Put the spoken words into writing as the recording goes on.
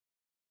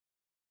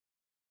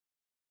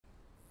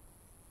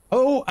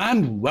Hello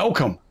and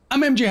welcome.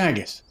 I'm MJ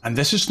Haggis and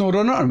this is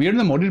Snowrunner and we're in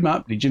the modded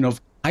map region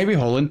of Highway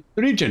Haulin,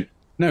 the region.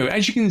 Now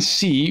as you can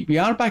see we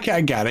are back at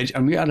a garage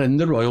and we are in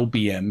the Royal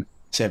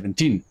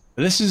BM17.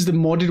 This is the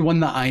modded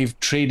one that I've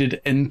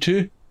traded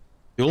into.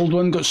 The old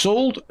one got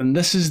sold and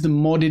this is the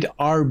modded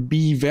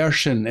RB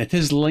version. It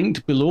is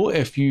linked below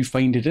if you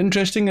find it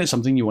interesting. It's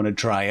something you want to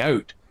try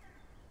out.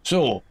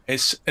 So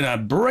it's in a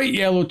bright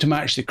yellow to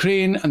match the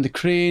crane, and the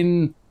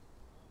crane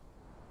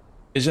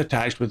is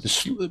attached with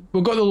the,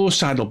 we've got the low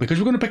saddle because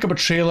we're going to pick up a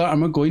trailer and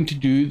we're going to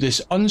do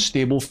this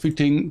unstable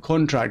footing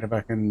contract. If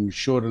I can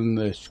show it on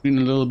the screen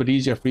a little bit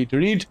easier for you to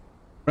read.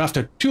 We're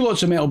after 2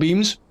 lots of metal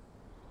beams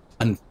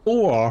and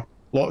 4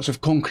 lots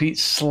of concrete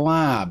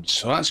slabs.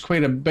 So that's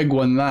quite a big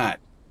one, that.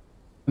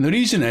 And the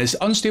reason is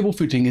unstable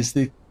footing is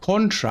the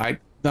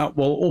contract that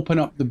will open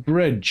up the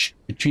bridge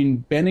between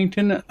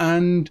Bennington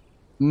and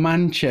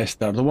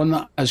Manchester, the one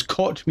that has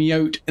caught me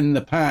out in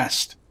the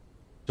past.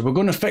 So we're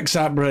going to fix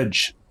that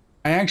bridge.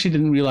 I actually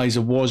didn't realise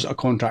there was a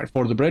contract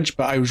for the bridge,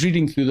 but I was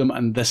reading through them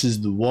and this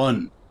is the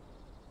one.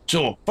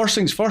 So first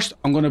things first,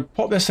 I'm going to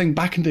pop this thing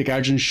back into the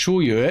garage and show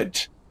you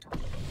it.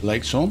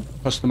 Like so,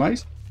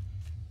 customised.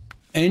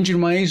 Engine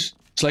wise,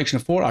 selection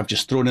of 4, I've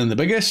just thrown in the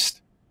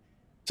biggest.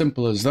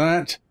 Simple as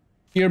that.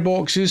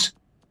 Gearboxes,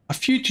 a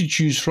few to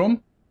choose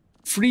from.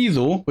 3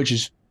 though, which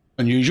is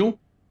unusual.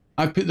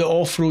 I put the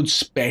off-road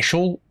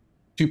special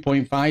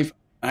 2.5.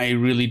 I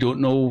really don't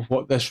know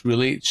what this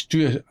relates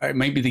to. It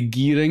might be the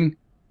gearing.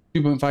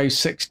 2.5,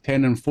 6,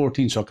 10 and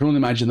 14. So I can only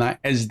imagine that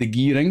is the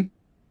gearing.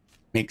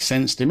 Makes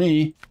sense to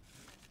me.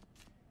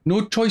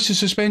 No choice of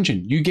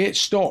suspension. You get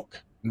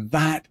stock.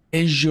 That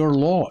is your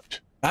lot.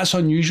 That's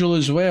unusual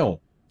as well.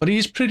 But he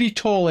is pretty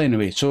tall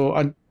anyway. So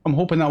I'm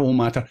hoping that won't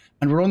matter.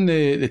 And we're on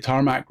the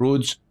tarmac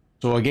roads.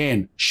 So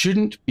again,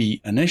 shouldn't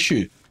be an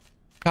issue.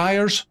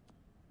 Tyres.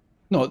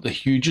 Not the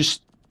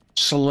hugest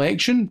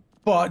selection.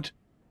 But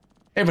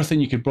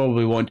everything you could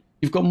probably want.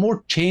 You've got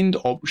more chained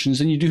options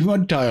than you do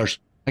mud tyres.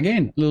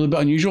 Again, a little bit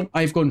unusual.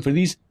 I've gone for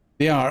these.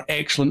 They are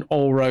excellent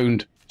all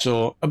round.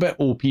 So a bit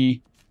OP,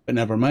 but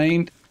never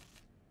mind.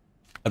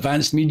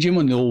 Advanced medium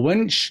on the old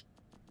winch.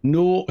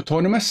 No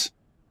autonomous.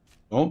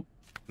 Oh,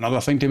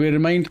 another thing to bear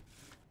in mind.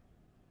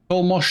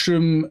 Full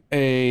mushroom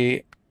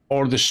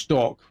or the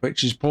stock,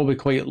 which is probably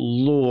quite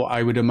low,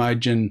 I would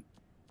imagine.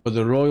 For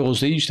the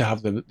Royals, they used to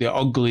have the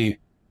ugly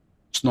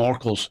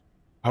snorkels.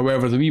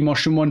 However, the wee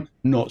mushroom one,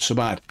 not so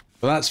bad.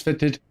 So that's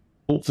fitted.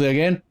 Hopefully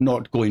again,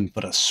 not going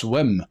for a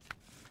swim.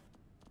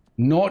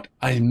 Not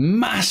a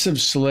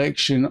massive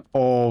selection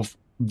of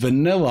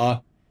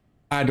vanilla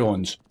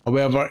add-ons.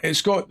 However,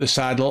 it's got the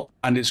saddle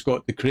and it's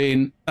got the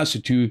crane. That's the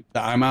 2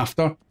 that I'm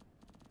after.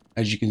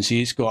 As you can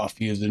see, it's got a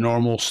few of the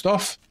normal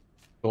stuff.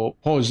 So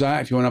pause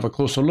that if you want to have a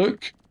closer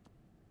look.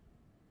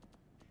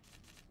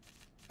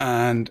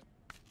 And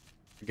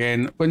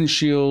again,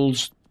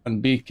 windshields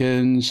and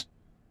beacons,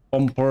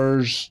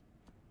 bumpers,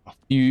 a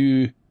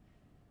few.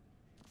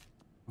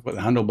 I've got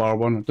the handlebar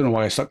one. I don't know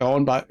why I stuck that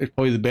on, but it's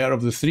probably the better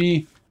of the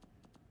 3.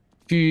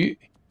 Few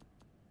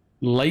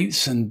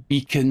lights and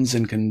beacons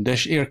and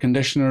air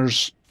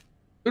conditioners.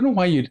 Don't know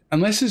why you'd,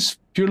 unless it's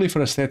purely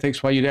for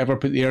aesthetics, why you'd ever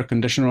put the air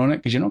conditioner on it,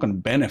 because you're not going to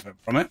benefit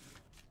from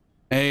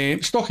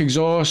it. Stock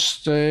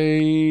exhaust,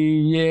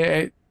 yeah,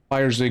 it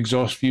fires the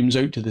exhaust fumes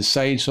out to the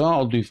side, so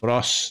that'll do for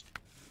us.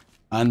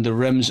 And the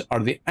rims are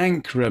the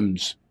Ank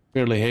rims,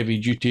 fairly heavy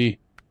duty.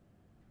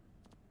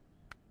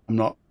 I'm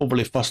not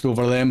overly fussed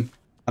over them.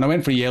 And I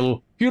went for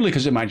yellow purely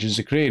because it matches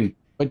the crane,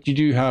 but you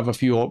do have a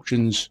few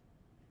options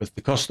with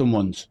the custom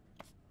ones.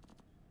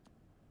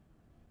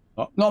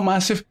 Not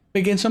massive,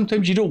 but again,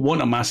 sometimes you don't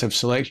want a massive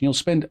selection. You'll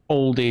spend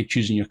all day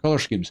choosing your colour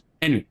schemes.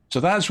 Anyway,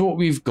 so that's what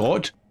we've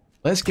got.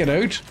 Let's get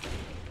out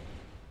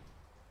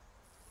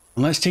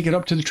and let's take it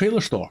up to the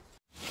trailer store.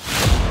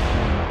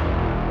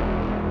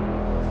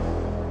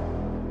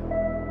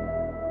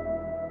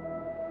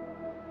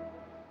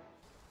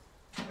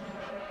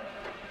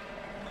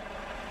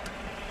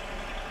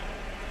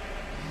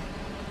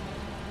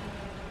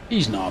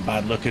 He's not a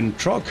bad looking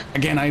truck.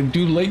 Again, I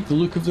do like the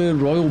look of the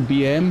Royal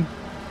BM,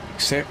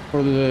 except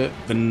for the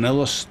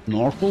vanilla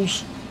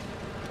snorkels.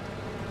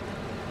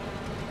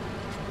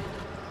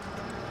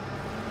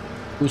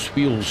 Those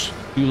wheels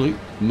do look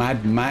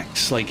Mad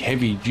Max, like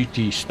heavy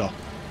duty stuff.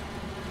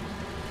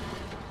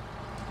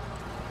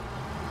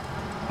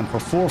 And for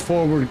 4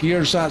 forward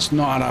gears, that's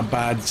not a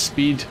bad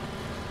speed.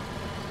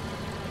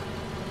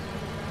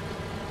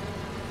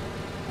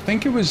 I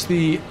think it was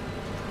the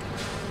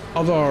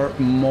other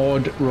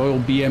mod Royal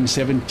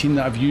BM17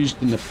 that I've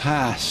used in the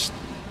past.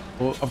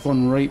 Oh, I've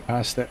gone right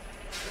past it.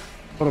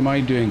 What am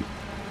I doing?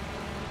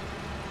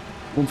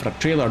 Going for a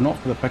trailer, not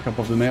for the pickup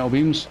of the metal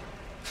beams.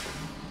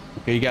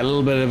 Okay, you get a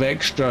little bit of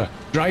extra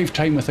drive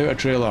time without a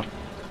trailer.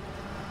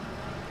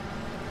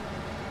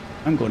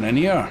 I'm going in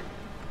here.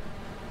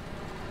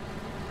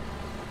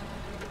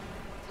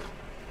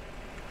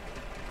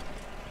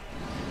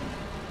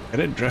 Get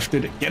it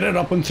drifted, get it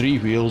up on 3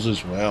 wheels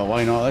as well.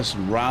 Why not? Let's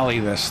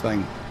rally this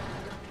thing.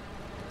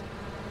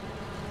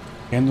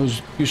 Again,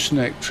 those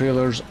gooseneck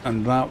trailers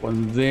and that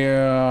one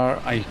there,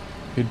 I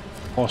could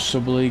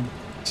possibly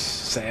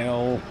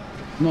sell.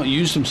 I've not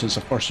used them since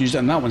I first used it,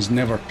 and that one's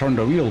never turned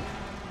a wheel.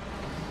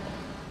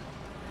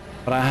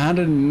 But I had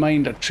in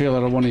mind a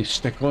trailer I want to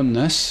stick on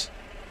this.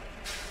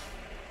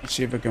 Let's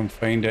see if I can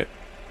find it.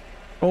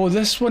 Oh,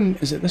 this one,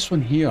 is it this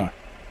one here?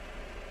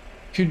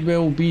 Could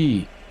well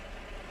be.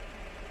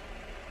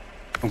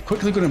 I'm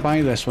quickly going to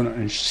buy this one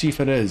and see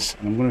if it is.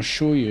 And I'm going to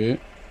show you.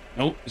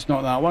 Nope, it's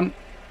not that one.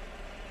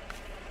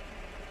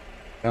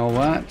 Sell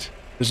that.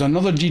 There's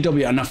another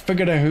GW and I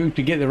figured out how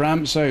to get the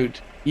ramps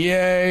out.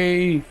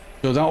 Yay!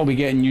 So that will be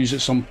getting used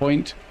at some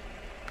point.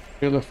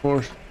 Trailer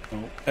force.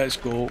 No, let's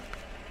go.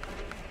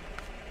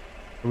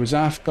 It was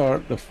after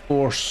the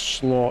force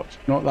slot.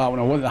 Not that one.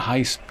 I want the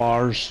high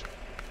spars.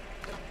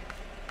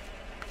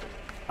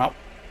 Up.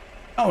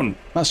 Down.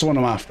 That's the one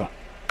I'm after.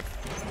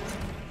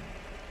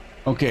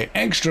 Okay,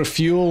 extra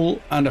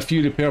fuel and a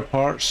few repair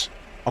parts.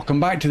 I'll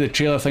come back to the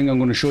trailer thing I'm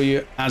going to show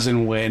you as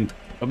and when.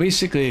 But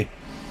basically,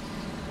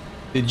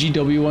 the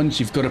GW ones,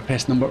 you've got to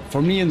press number...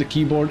 For me on the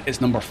keyboard,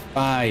 it's number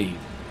 5.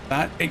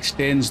 That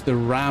extends the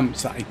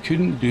ramps that I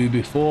couldn't do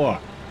before.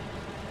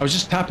 I was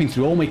just tapping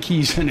through all my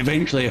keys and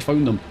eventually I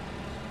found them.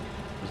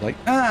 I was like,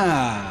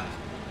 ah!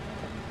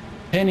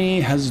 Penny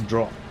has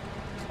dropped.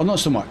 Well, not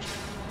so much.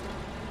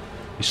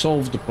 We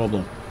solved the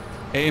problem.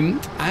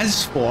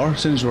 As for,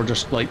 since we're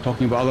just like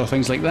talking about other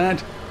things like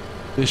that,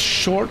 the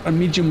short and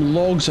medium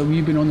logs that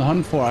we've been on the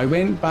hunt for, I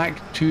went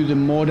back to the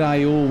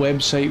mod.io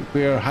website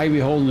where Highway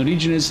Haulin the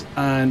region is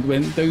and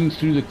went down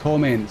through the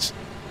comments.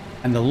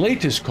 And the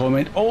latest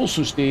comment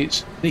also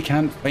states they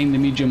can't find the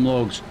medium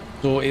logs.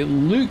 So it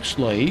looks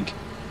like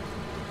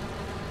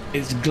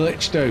it's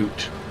glitched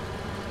out.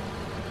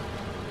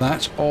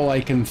 That's all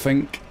I can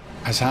think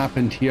has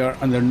happened here,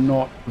 and they're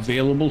not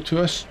available to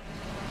us.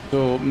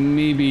 So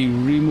maybe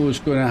Remo's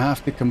going to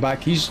have to come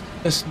back.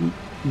 This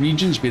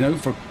region's been out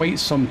for quite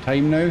some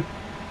time now.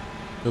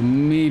 So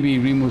maybe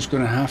Remo's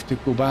going to have to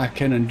go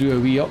back in and do a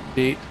wee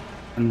update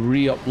and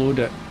re-upload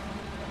it.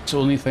 It's the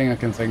only thing I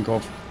can think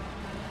of.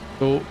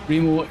 So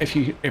Remo, if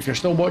you're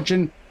still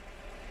watching,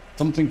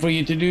 something for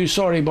you to do.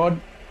 Sorry, bud.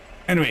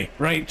 Anyway,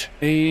 right.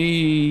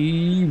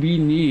 We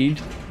need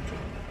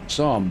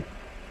some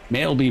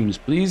metal beams,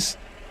 please.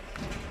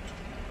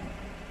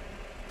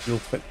 We'll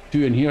fit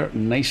 2 in here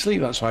nicely.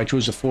 That's why I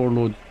chose the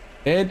 4-load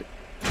bed.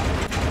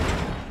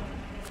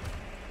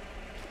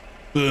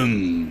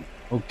 Boom.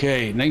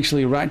 Okay,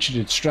 nicely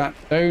ratcheted,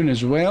 strapped down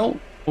as well.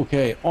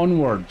 Okay,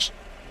 onwards.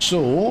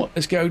 So,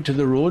 let's get out to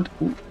the road.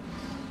 Ooh.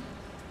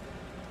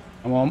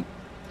 Come on.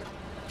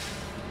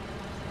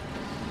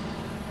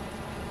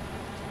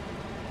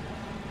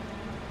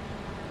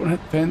 Don't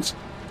hit the fence.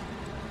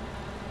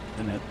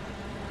 Didn't hit.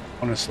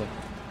 Honestly.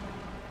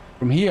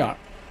 From here,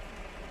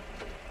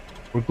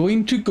 we're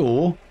going to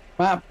go,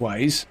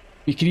 map-wise,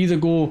 you can either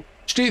go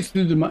straight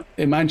through the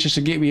Manchester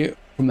Gateway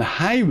from the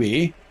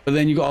highway, but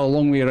then you've got a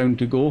long way around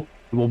to go.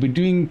 We'll be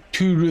doing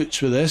 2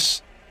 routes with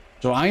this.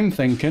 So I'm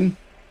thinking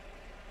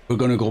we're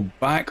going to go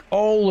back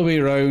all the way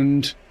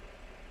around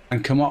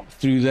and come up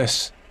through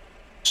this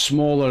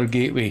smaller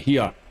gateway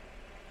here.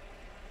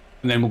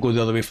 And then we'll go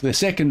the other way for the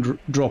second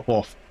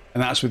drop-off,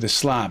 and that's with the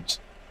slabs.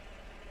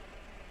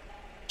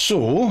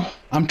 So,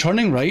 I'm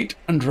turning right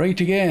and right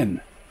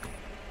again.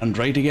 And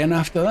right again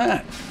after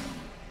that.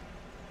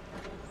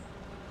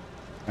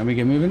 Can we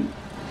get moving?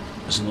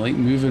 Doesn't like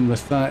moving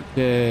with that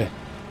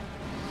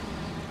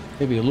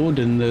heavy load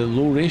and the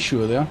low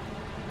ratio there.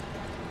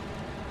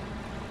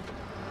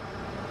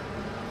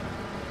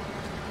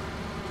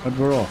 But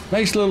we're off.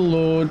 Nice little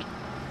load.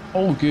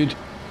 All good.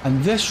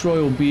 And this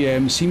Royal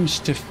BM seems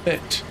to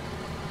fit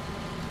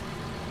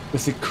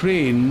with the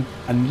crane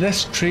and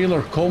this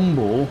trailer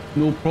combo.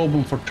 No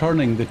problem for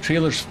turning. The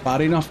trailer's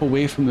far enough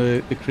away from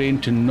the crane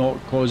to not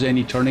cause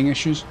any turning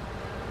issues.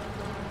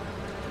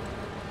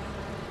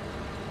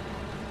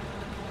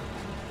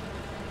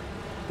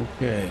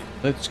 Okay,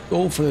 let's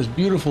go for this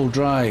beautiful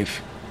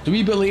drive. It's a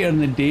wee bit later in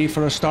the day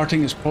for us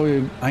starting. It's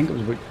probably, I think it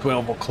was about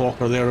 12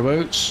 o'clock or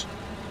thereabouts.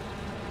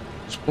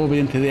 It's probably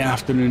into the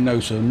afternoon now,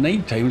 so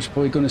night time is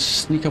probably going to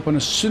sneak up on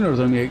us sooner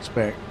than we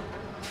expect.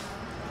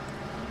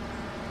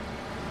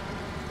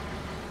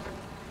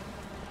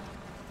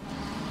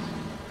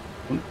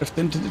 Don't drift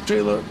into the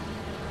trailer.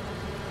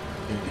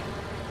 Okay.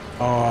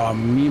 Oh,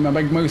 me and my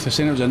big mouth are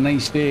saying it was a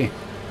nice day.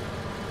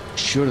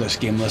 Sure, this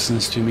game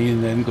listens to me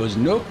and then goes,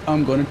 nope,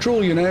 I'm going to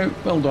troll you now.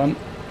 Well done.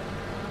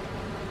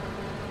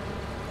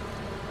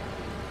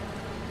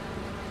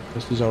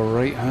 This is our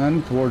right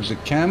hand towards the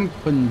camp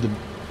and the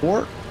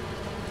port.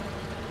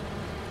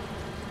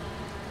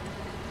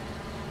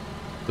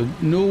 But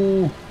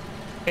no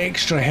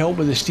extra help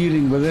with the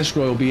steering with this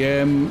Royal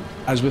BM,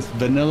 as with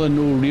vanilla,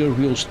 no rear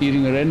wheel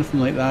steering or anything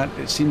like that.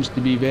 It seems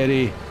to be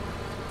very,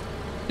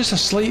 just a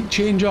slight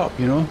change up,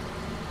 you know.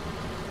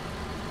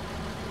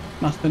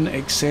 Nothing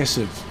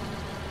excessive.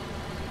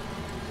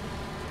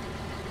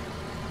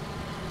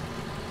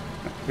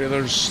 That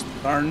trailer's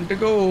starting to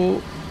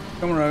go.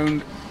 Come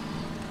around.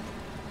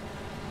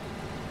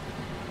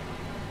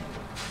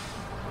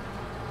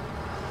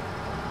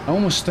 I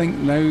almost think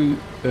now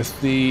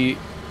with the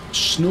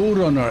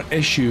Snowrunner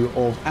issue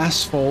of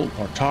asphalt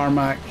or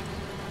tarmac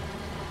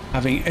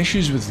having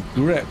issues with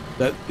grip,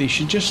 that they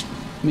should just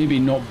maybe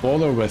not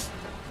bother with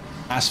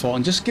asphalt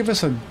and just give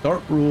us a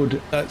dirt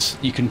road that's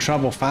you can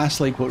travel fast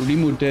like what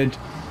Remo did.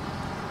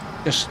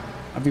 Just,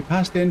 have we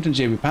passed the entrance?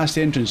 Yeah, we passed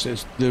the entrance.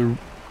 It's the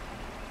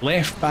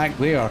left back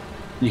there.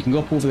 You can go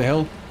up over the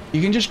hill.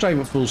 You can just drive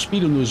at full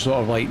speed on those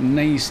sort of like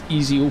nice,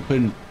 easy,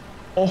 open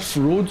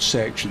off-road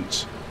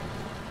sections.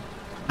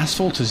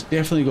 Asphalt has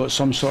definitely got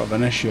some sort of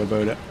an issue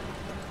about it.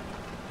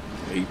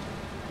 Right.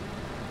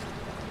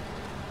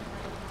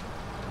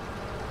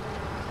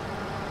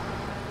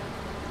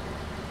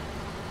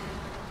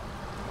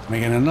 And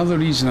again, another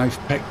reason I've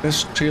picked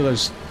this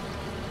trailer's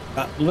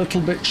that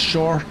little bit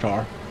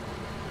shorter,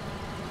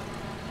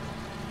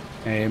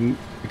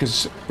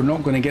 because we're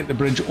not going to get the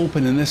bridge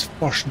open in this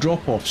first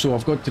drop-off, so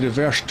I've got to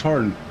reverse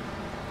turn.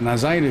 And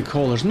as I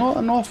recall, there's not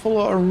an awful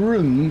lot of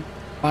room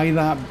by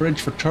that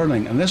bridge for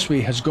turning, and this way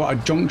has got a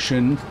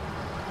junction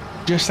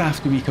just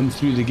after we come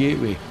through the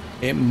gateway.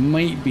 It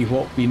might be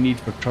what we need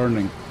for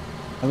turning.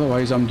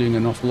 Otherwise, I'm doing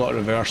an awful lot of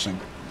reversing.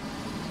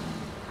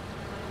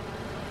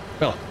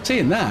 Well,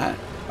 saying that,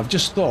 I've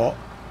just thought,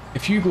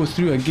 if you go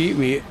through a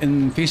gateway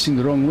and facing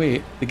the wrong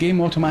way, the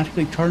game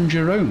automatically turns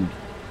you around.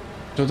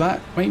 So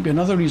that might be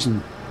another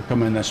reason to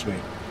come in this way.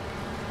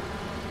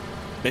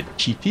 Bit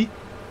cheaty.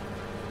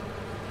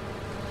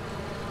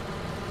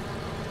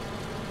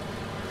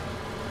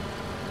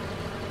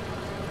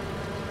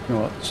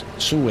 No, it's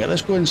so wet.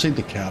 Let's go inside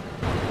the cab.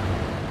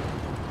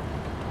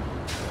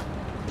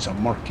 It's a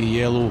murky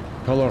yellow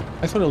colour.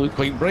 I thought it looked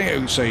quite bright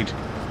outside.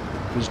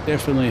 It was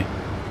definitely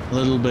a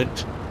little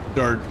bit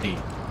dirty,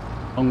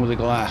 along with the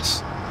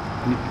glass.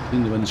 I need to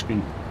clean the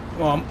windscreen.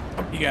 Come on,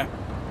 up you get.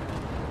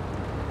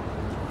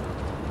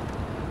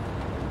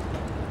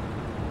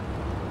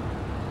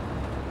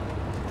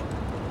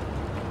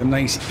 A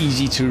nice,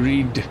 easy to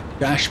read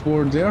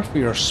dashboard there for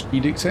your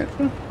speed,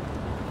 etc.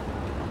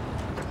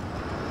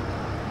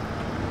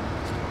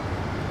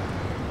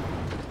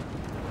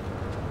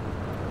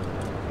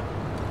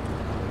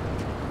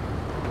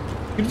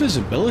 Good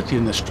visibility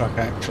in this truck,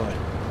 actually.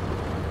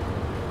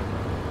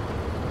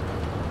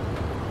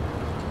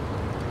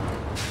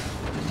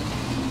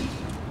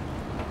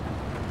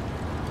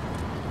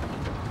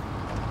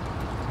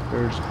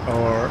 There's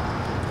our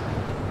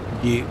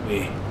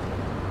gateway.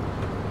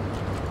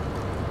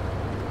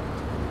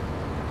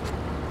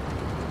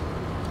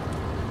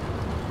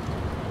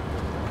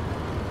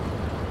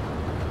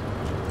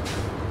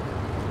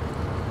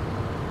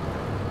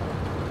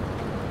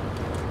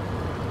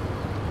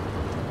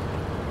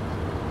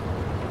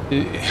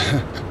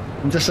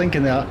 I'm just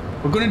thinking that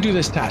we're going to do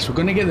this task, we're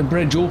going to get the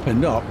bridge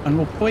opened up, and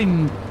we'll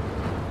probably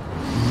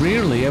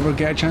rarely ever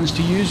get a chance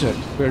to use it,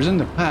 whereas in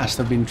the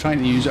past I've been trying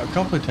to use it a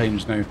couple of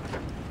times now. Here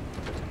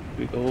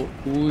we go,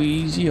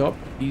 easy up,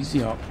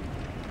 easy up.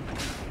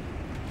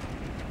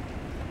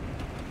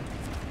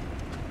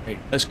 Right,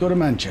 let's go to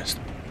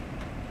Manchester.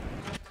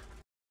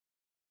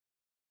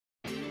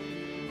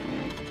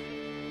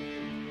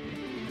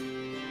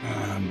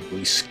 And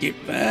we'll skip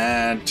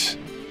that.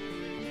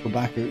 Go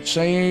back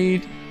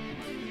outside.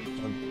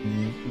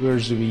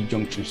 Where's the wee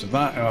junction? So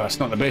that, oh, it's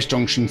not the best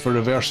junction for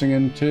reversing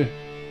into.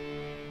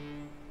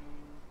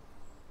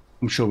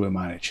 I'm sure we'll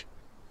manage.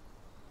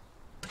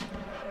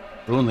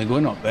 We're only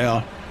going up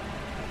there.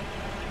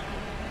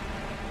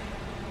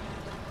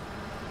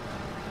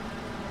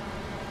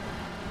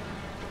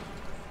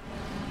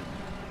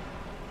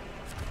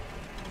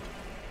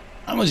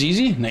 That was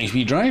easy. Nice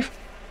wee drive.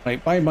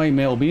 Right, bye bye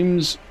Mel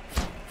Beams.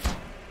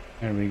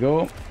 There we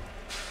go.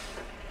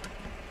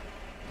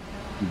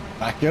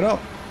 Back it up.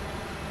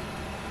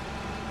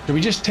 Shall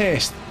we just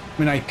test? I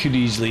mean, I could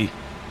easily,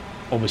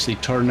 obviously,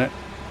 turn it.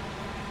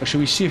 Or shall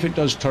we see if it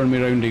does turn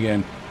me around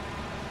again?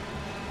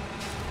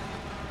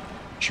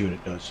 Sure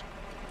it does.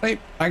 Right,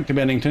 back to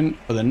Bennington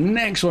for the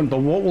next one. But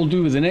what we'll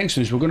do with the next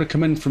one is we're going to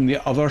come in from the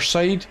other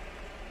side.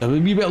 It'll be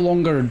a wee bit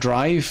longer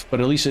drive,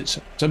 but at least it's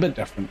a bit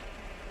different.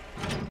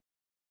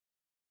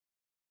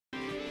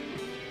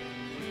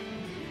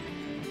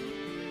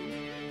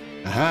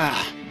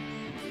 Aha!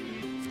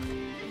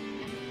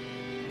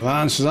 Well,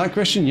 that answers that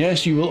question.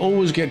 Yes, you will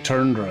always get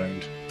turned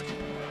around.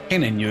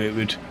 Kinda knew it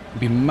would. It'd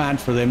be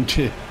mad for them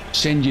to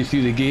send you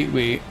through the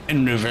gateway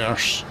in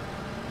reverse.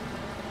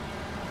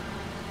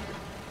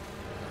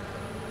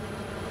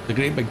 The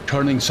great big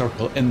turning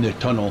circle in the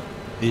tunnel.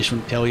 They just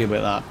won't tell you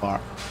about that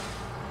part.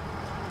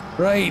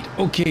 Right,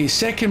 okay,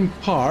 second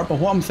part, but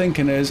what I'm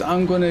thinking is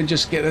I'm going to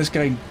just get this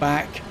guy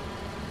back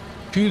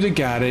to the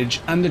garage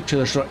and the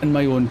trailer store in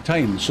my own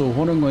time. So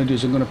what I'm going to do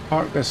is I'm going to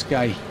park this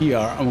guy here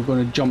and we're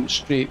going to jump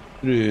straight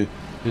through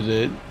to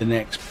the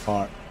next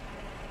part.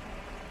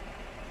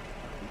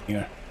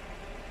 Here.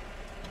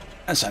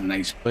 That's a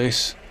nice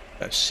place.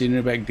 Bit of scenery,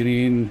 a bit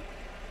green.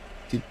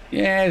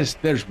 Yeah,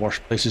 there's worse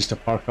places to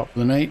park up for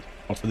the night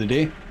or for the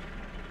day.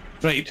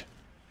 Right,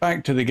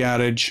 back to the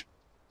garage.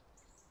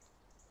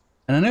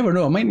 And I never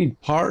know, I might need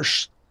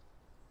parts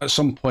at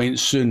some point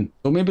soon.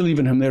 So maybe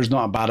leaving him there is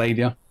not a bad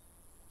idea.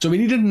 So we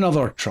needed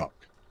another truck.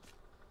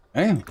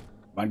 Okay,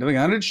 back to the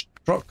garage.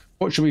 Truck.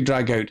 What should we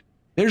drag out?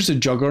 There's the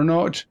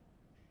Juggernaut.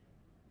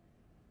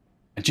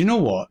 And do you know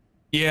what?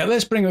 Yeah,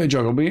 let's bring out the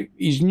Juggernaut.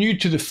 He's new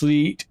to the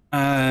fleet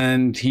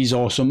and he's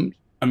awesome.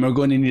 And we're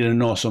going to need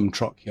an awesome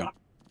truck here.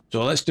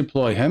 So let's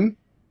deploy him.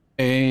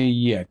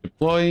 Yeah,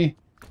 deploy.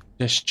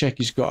 Just check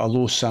he's got a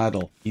low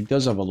saddle. He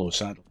does have a low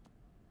saddle.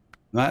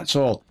 That's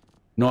all.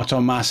 Not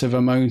a massive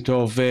amount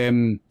of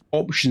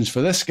options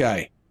for this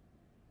guy.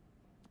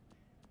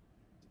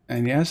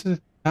 And he has a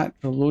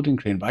tractor loading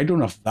crane, but I don't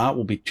know if that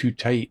will be too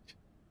tight.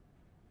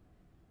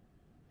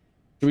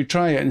 Should we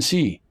try it and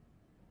see?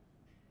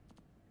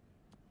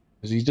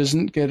 Because he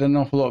doesn't get an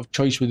awful lot of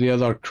choice with the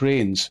other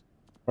cranes.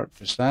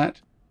 Purchase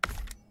that.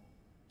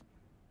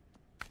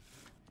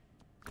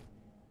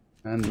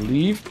 And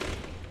leave.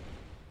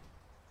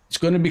 It's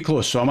going to be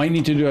close, so I might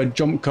need to do a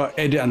jump cut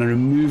edit and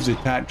remove the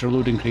tractor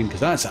loading crane, because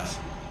that's a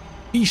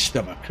beast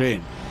of a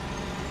crane.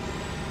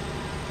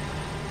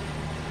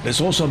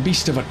 There's also a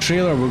beast of a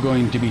trailer we're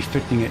going to be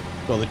fitting it,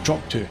 well, the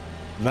truck to.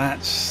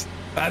 That's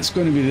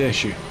going to be the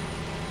issue.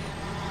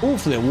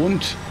 Hopefully it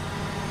won't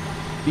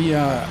be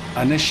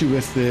an issue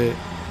with the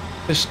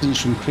distance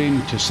from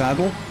crane to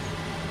saddle.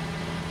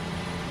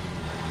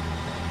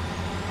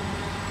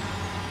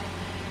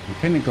 I'm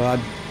kind of glad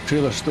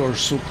trailer store is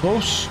so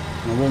close.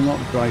 I will not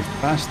drive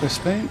past this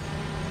time.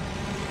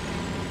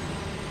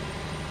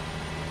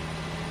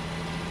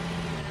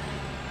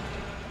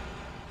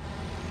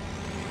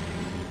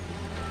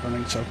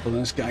 Turning circle,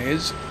 this guy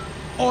is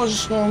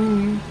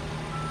awesome.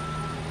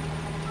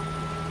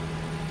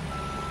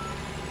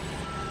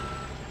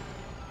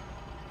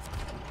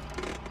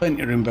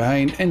 Plenty of room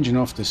behind, engine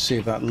off to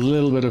save that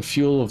little bit of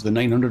fuel of the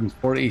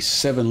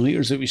 947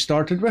 litres that we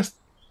started with.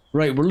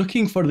 Right, we're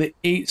looking for the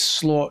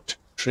 8-slot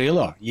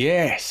trailer.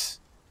 Yes,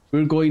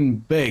 we're going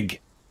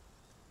big.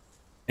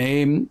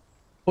 Only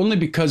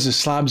because the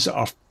slabs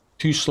are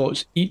 2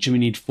 slots each and we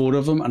need 4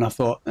 of them, and I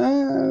thought,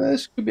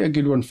 this could be a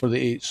good one for the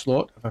 8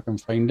 slot if I can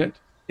find it.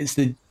 It's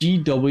the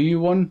GW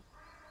one.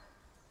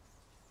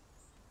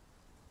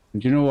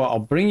 And you know what? I'll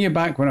bring you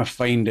back when I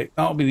find it.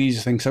 That'll be the easy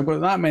thing. I've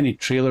got that many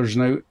trailers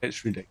now.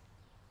 It's ridiculous.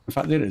 In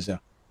fact, there it is there.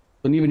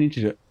 Don't even need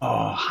to do it.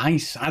 Oh, high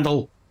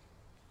saddle.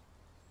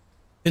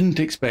 Didn't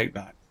expect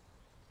that.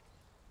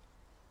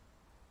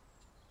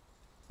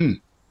 Okay.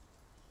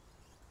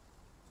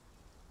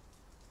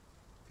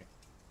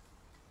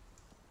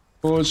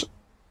 Pause.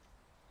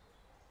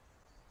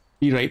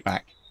 Be right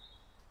back.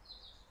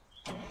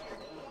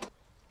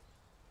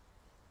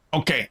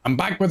 Okay, I'm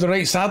back with the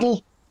right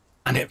saddle.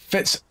 And it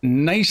fits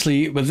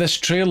nicely with this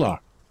trailer.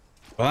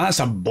 Well, that's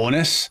a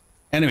bonus.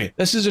 Anyway,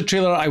 this is a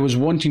trailer I was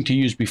wanting to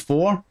use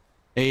before.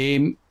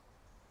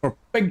 For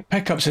big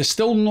pickups, it's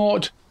still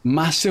not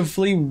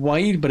massively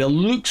wide, but it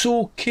looks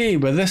okay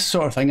with this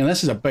sort of thing. And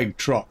this is a big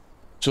truck.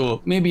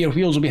 So maybe your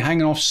wheels will be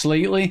hanging off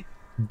slightly,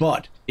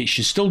 but it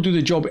should still do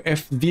the job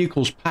if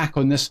vehicles pack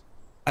on this,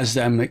 as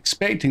I'm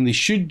expecting they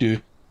should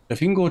do.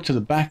 If you can go to the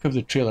back of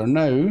the trailer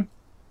now.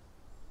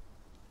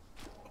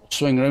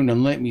 Swing around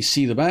and let me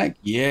see the back.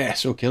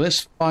 Yes, okay,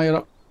 let's fire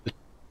up the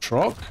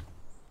truck.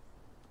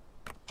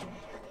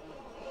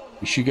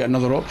 We should get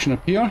another option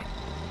up here.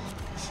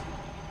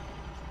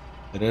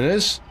 There it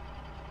is.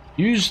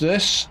 Use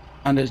this,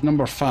 and it's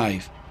number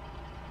 5.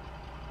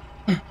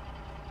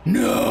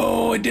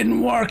 No, it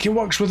didn't work. It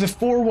works with the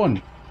 4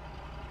 one.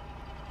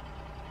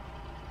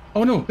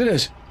 Oh no, there it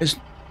is. Is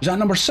that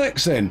number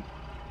 6 then?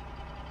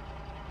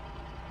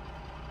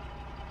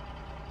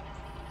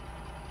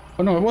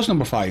 Oh no, it was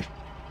number 5.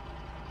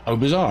 How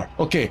bizarre.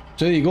 Okay,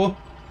 so there you go.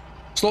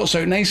 Slots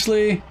out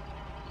nicely.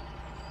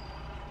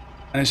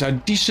 And it's a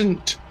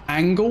decent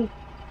angle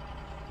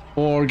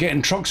for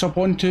getting trucks up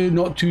onto,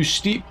 not too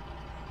steep.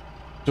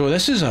 So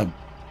this is a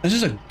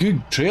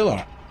good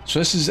trailer. So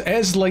this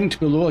is linked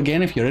below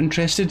again if you're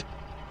interested.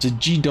 It's a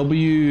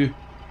GW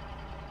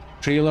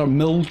trailer,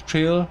 mill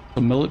trailer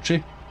for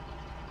military.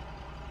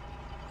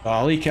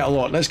 I like it a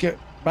lot. Let's get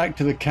back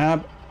to the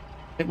cab.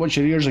 Watch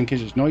your ears in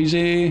case it's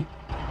noisy.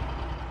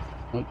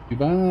 Not too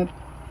bad.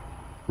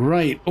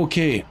 Right,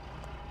 okay.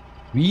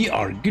 We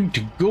are good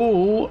to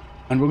go.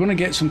 And we're going to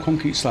get some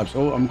concrete slabs.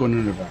 Oh, I'm going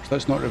in reverse.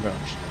 Let's not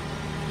reverse.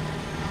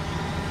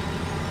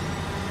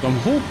 So I'm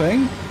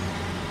hoping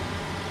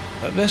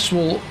that this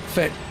will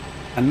fit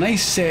a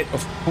nice set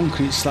of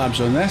concrete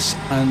slabs on this,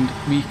 and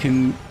we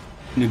can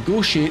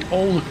negotiate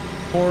all the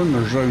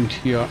corners around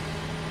here.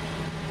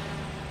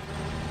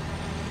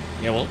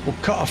 Yeah, we'll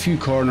cut a few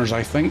corners,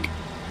 I think.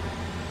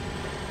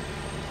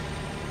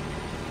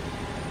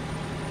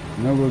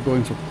 Now we're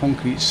going for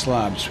concrete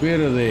slabs.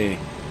 Where are they?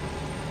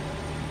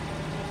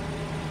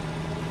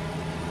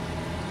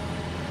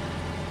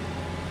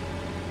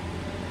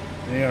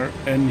 They are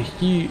in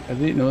here. Are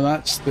they? No,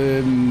 that's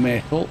the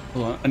metal.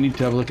 Hold on, I need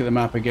to have a look at the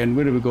map again.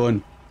 Where are we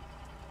going?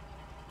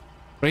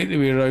 Right the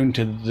way around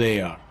to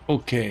there.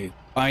 Okay,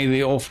 by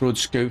the off-road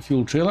scout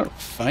fuel trailer.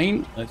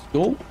 Fine, let's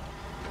go.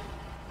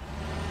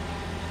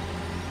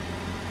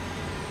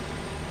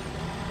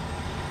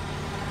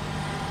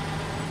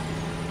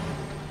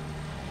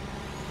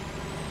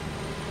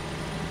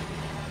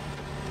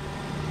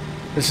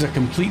 This is a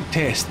complete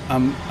test.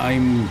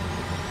 I'm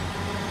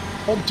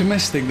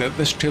optimistic that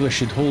this trailer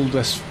should hold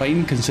this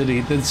fine, considering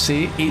it did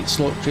say 8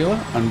 slot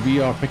trailer, and we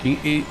are picking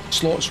 8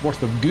 slots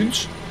worth of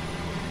goods.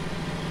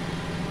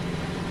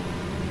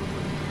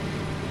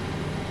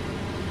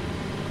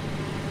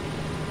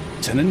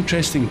 It's an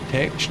interesting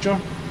texture.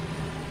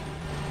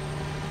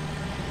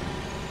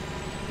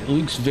 It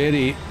looks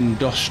very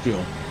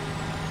industrial.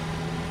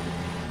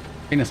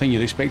 Kind of thing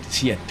you'd expect to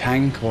see a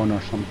tank on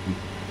or something.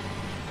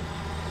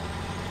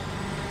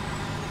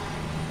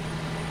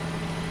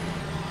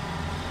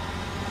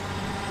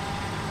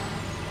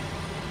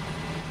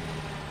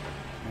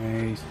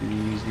 Nice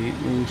and easy,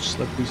 no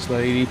slippy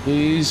slidey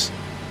please.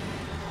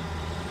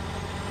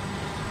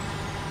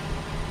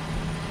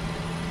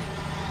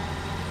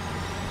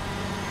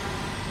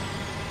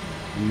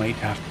 I might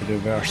have to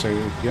reverse out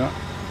of here.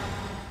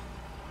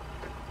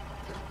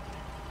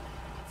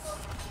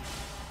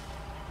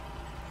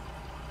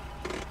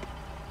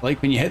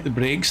 Like when you hit the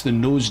brakes, the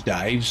nose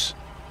dives.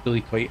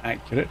 Really quite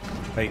accurate.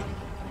 Right.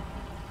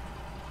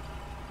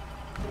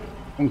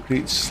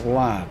 Concrete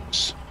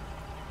slabs.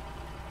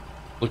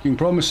 Looking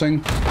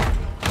promising.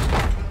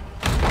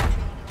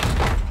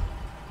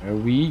 There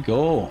we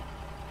go.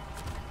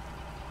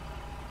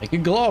 Like a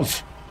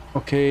glove.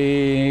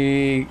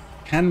 Okay.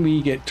 Can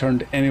we get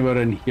turned anywhere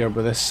in here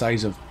with this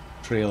size of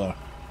trailer?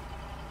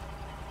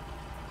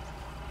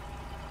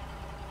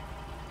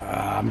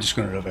 I'm just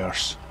going to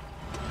reverse.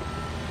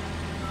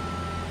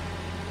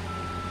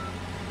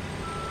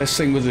 This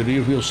thing with the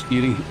rear wheel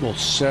steering will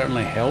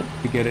certainly help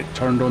to get it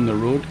turned on the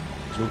road.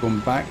 So we're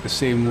going back the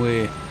same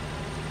way.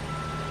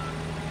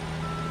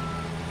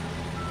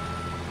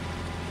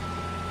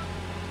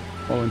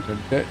 Fall into a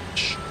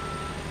ditch.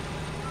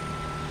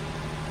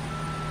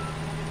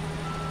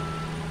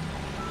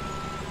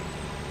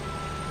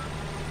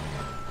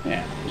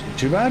 Yeah, wasn't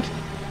too bad.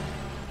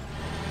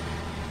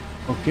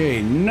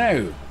 Okay,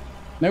 now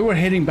we're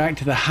heading back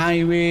to the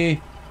highway.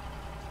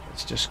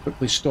 Let's just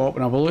quickly stop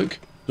and have a look.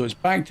 So it's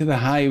back to the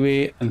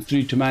highway and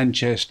through to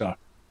Manchester.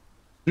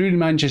 Through to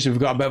Manchester we've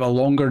got a bit of a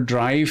longer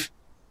drive.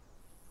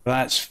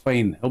 That's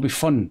fine. It'll be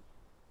fun.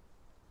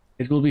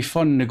 It will be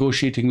fun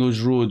negotiating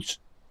those roads.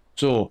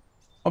 So,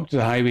 up to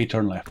the highway,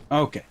 turn left.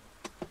 Okay.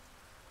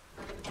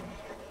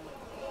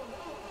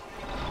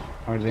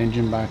 Power the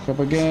engine back up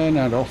again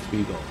and off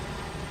we go.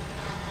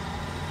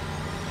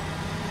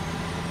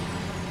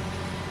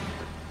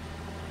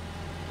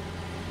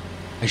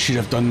 I should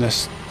have done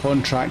this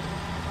contract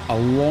a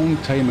long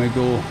time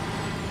ago.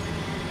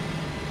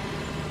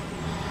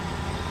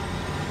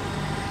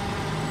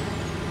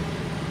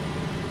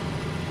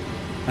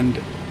 And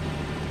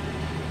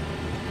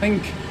I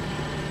think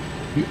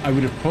I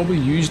would have probably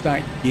used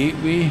that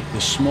gateway,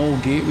 the small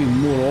gateway,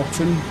 more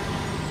often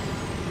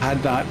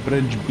had that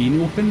bridge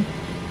been open.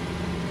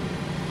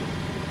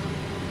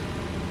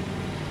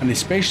 And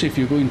especially if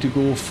you're going to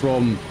go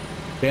from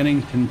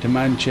Bennington to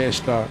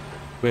Manchester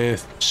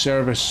with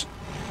service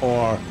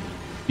or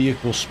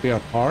vehicle spare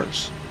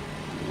parts.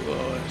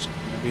 Whoa, it's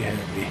going to be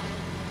heavy.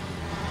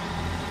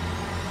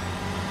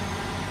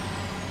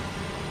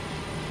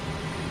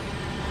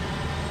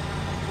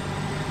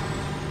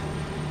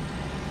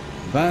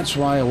 That's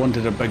why I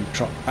wanted a big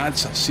truck.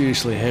 That's a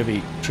seriously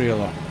heavy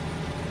trailer.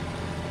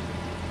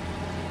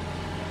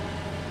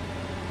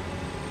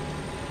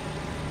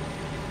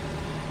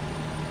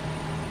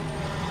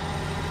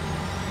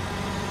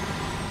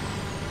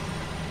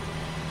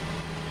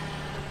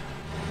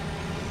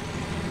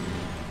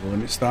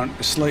 When it's starting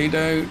to slide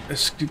out,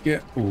 this could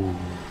get... Oh.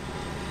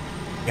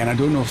 And I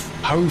don't know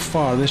how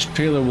far this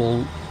trailer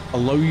will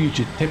allow you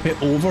to tip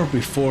it over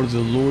before the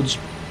loads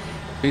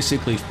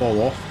basically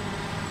fall off.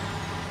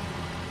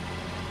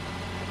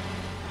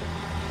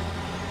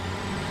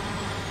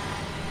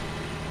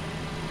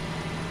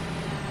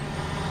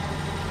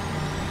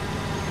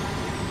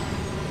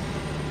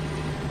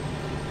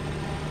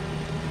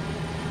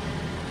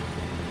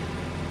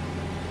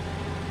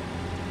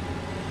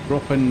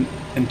 Dropping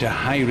into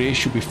high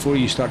ratio before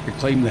you start to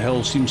climb the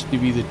hill seems to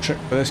be the trick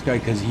for this guy,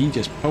 because he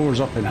just powers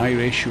up in high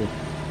ratio.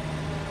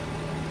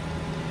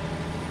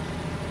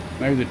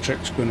 Now the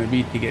trick's going to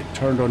be to get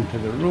turned onto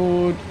the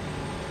road.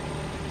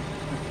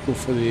 Let's go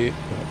for the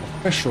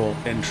official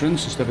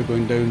entrance instead of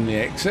going down the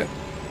exit.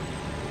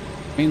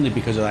 Mainly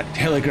because of that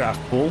telegraph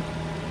pole.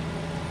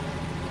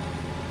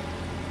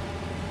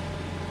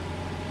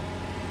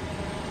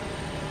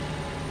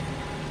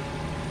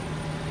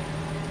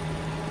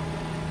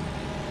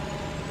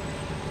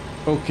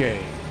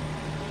 Okay,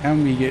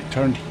 can we get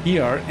turned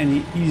here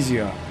any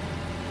easier?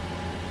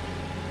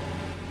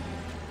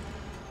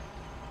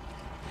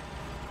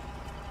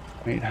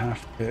 Might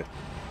have to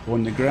go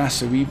on the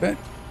grass a wee bit.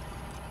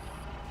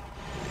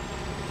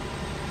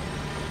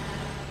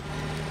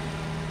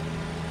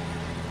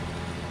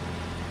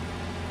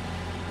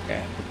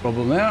 Yeah, no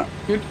problem there.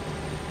 Good.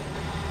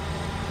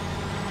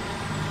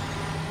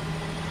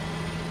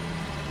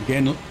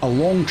 Again, a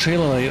long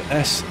trailer like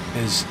this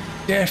is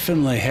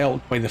definitely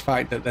helped by the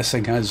fact that this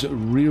thing has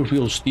rear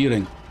wheel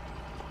steering.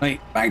 Right,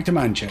 back to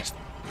Manchester.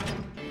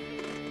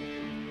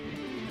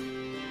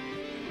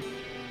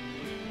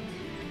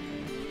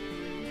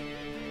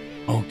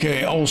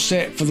 Okay, all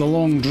set for the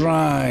long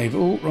drive.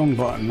 Oh, wrong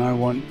button. I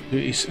want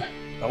to...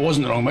 That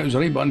wasn't the wrong button, it was the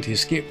right button to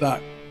escape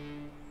that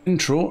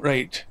intro.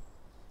 Right.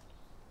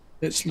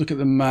 Let's look at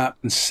the map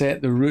and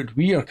set the route.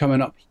 We are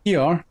coming up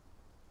here.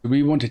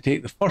 We want to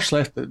take the first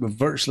left that we're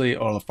virtually,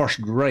 or the first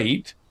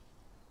right.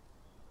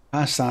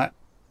 Past that.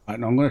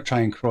 Right, now I'm going to try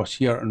and cross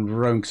here and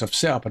round because I've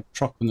set up a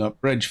truck on that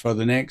bridge for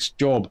the next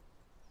job.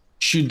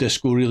 Should this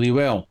go really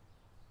well.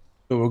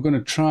 So we're going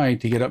to try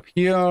to get up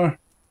here.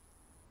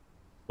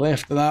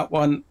 Left of that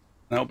one.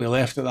 That'll be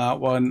left of that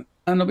one.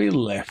 And it'll be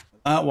left of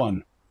that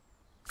one.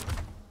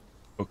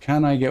 So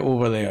can I get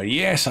over there?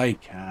 Yes, I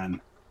can.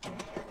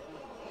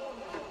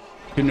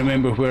 Couldn't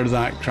remember where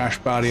that crash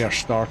barrier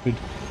started.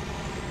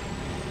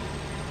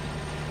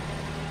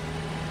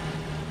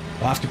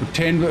 I'll have to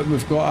pretend that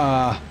we've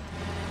got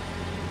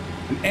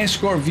an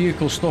escort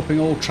vehicle stopping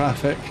all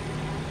traffic.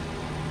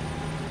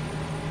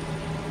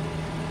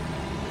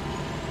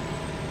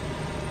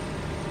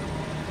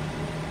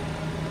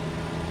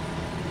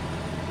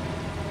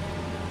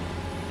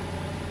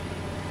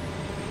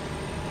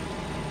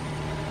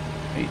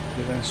 Right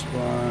to this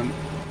one.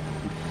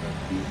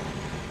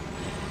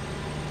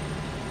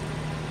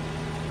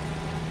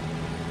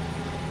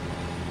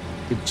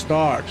 Good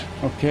start.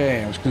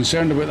 Okay, I was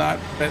concerned about that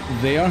bit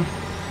there.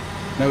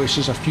 Now it's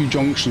just a few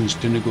junctions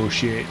to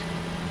negotiate.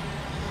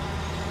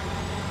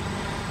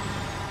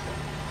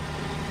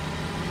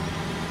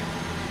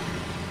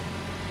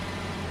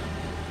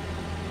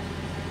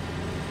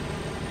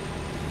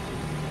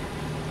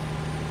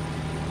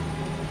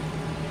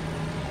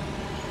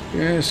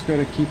 Just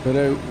gotta keep it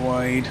out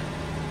wide.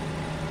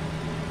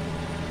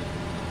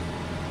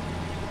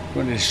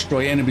 Going to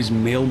destroy anybody's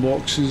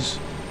mailboxes.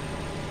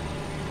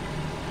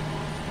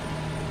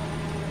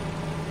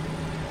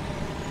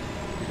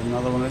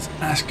 Another one that's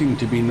asking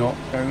to be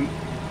knocked down.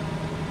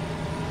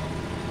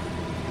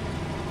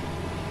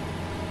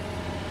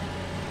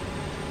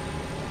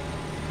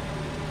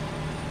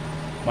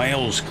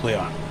 Miles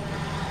clear.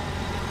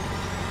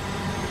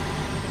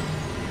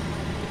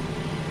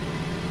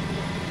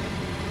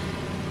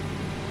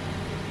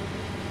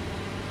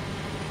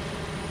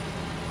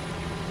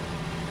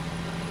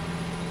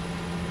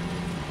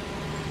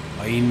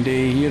 Fine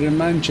day here in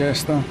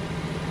Manchester.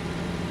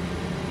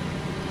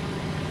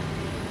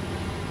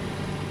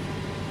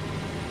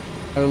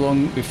 How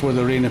long before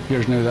the rain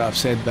appears now that I've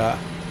said that?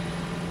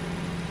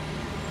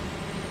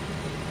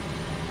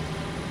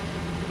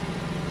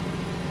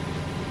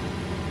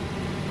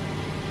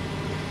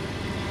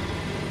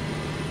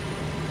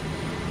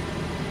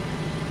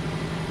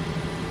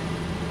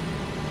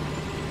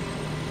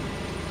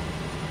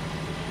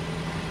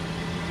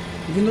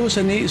 Even though it's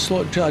an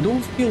 8-slot trail, I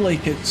don't feel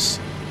like it's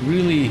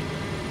really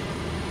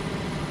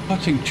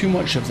cutting too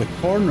much of the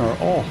corner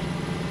off.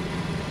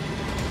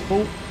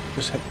 Oh,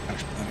 just hit the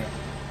crash barrier.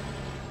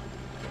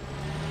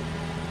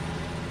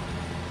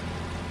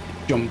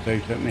 Jumped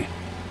out at me.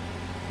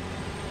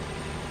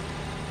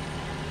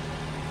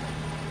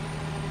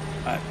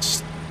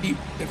 That's steep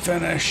to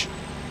finish.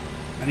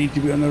 I need to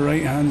be on the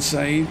right hand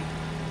side.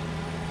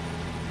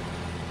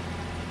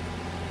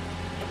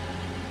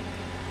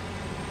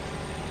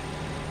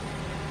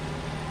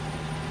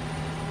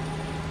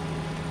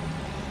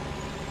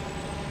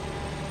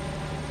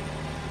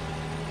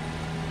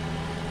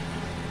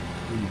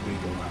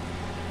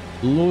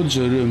 Loads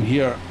of room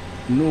here,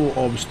 no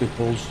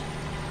obstacles.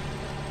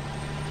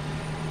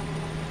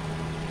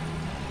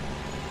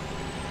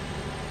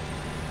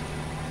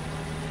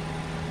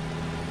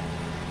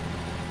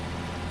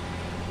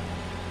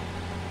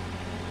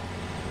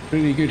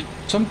 Pretty good.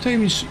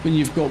 Sometimes when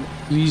you've got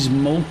these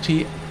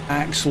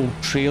multi-axle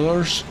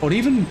trailers, or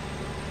even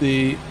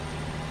the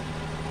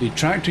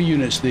tractor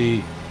units,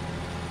 the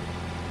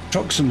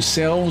trucks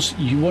themselves,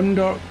 you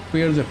wonder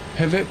where the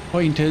pivot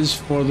point is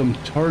for them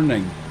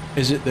turning.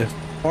 Is it the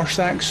first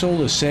axle,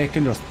 the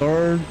second or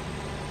third?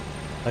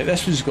 Like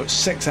this one's got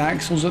 6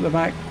 axles at the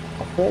back.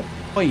 At what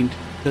point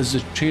does the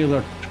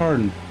trailer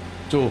turn?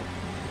 So I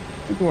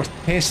think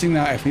worth testing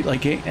that if we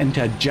like get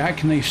into a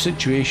jackknife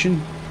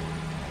situation.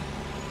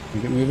 Can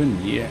we get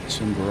moving? Yes,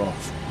 and we're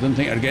off. I didn't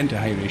think I'd get into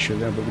high ratio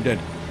there, but we did.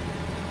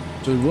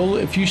 So will,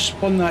 if you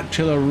spun that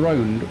trailer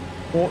round,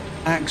 what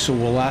axle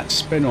will that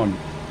spin on?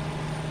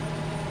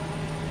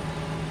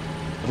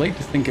 I'd like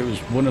to think it was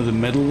one of the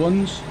middle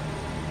ones.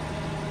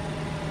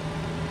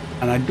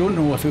 And I don't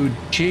know if it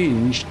would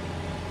change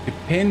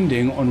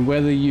depending on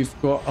whether you've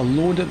got a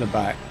load at the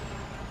back.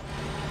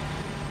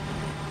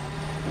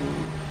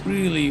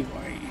 Really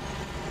wide.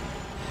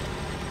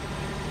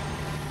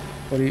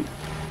 Sorry,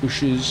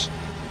 pushes.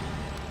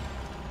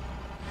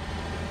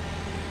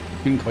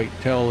 Couldn't quite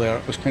tell there.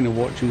 I was kind of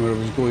watching where I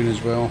was going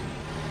as well.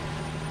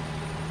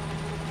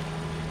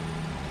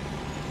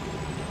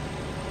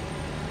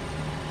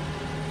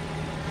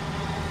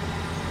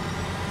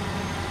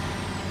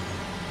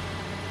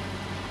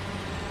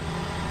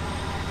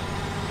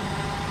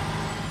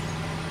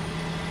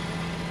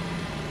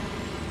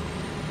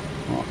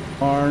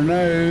 Far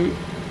now.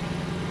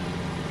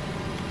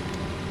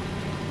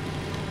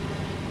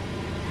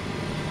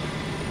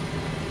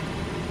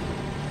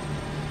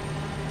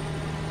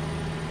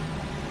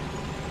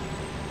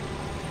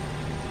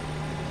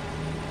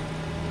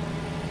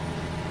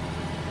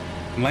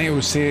 And like I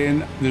was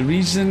saying, the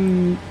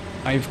reason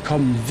I've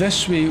come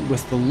this way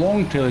with the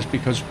long trailer is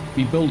because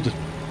we build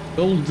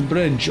the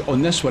bridge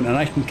on this one, and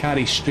I can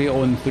carry straight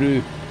on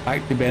through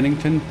back to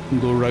Bennington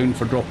and go around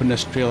for dropping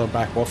this trailer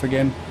back off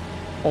again.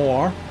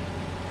 Or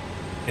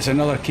it's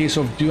another case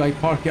of, do I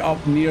park it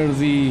up near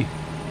the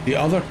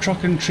other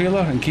truck and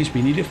trailer in case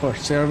we need it for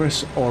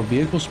service or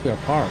vehicle spare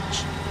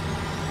parts?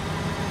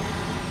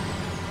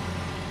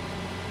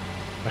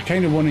 I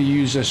kind of want to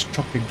use this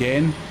truck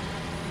again.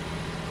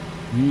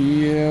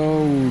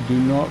 Yo, do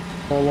not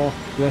fall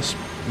off this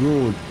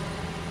road.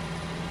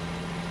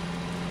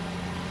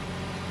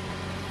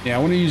 Yeah, I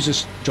want to use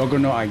this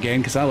Juggernaut again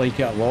because I like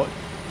it a lot.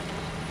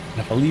 And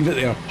if I leave it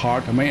there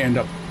parked, I might end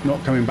up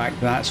not coming back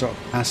to that sort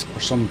of pass for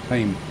some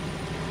time.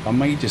 I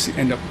might just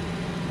end up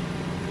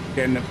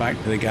getting it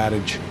back to the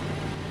garage.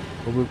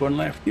 But we're going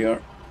left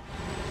here.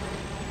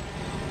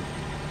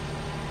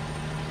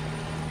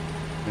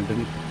 I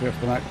didn't prepare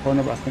for that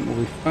corner, but I think we'll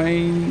be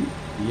fine.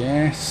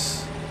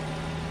 Yes.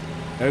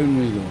 Down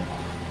we go.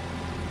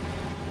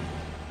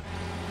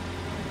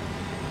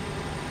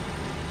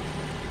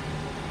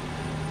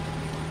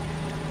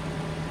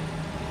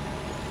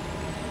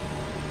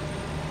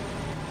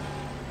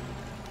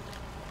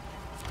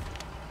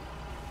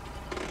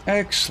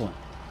 Excellent.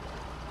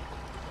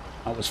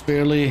 That was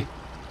fairly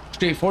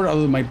straightforward,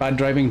 other than my bad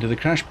driving to the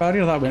crash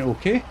barrier. That went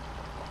okay.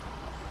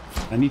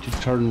 I need to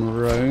turn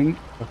around.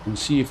 I can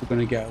see if we're going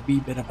to get a wee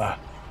bit of a...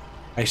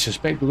 I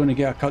suspect we're going to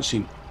get a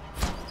cutscene.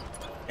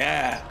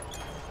 Yeah.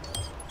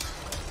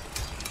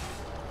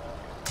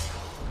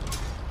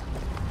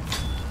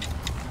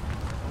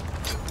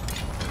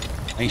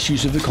 Nice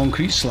use of the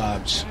concrete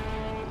slabs.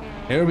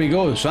 There we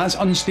go. So that's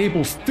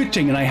unstable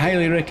footing, and I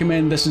highly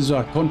recommend this is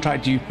a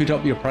contract you put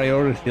up your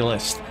priority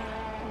list.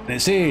 And it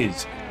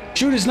says,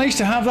 sure, it's nice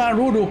to have that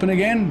road open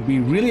again. We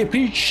really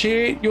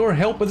appreciate your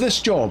help with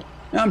this job.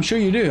 I'm sure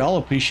you do. I'll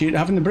appreciate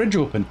having the bridge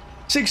open.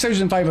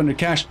 6,500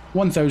 cash,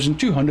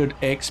 1,200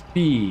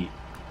 XP.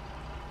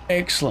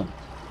 Excellent.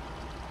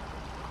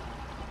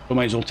 So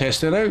might as well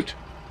test it out.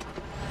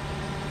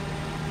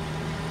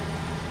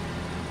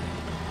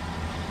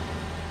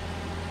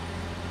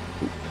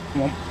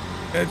 Come on,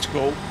 let's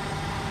go.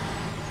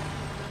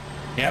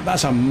 Yeah,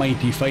 that's a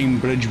mighty fine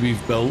bridge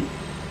we've built.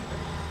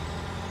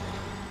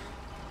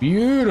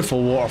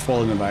 Beautiful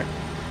waterfall in the back.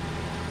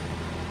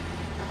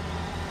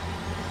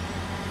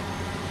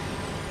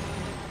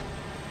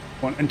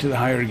 Want into the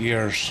higher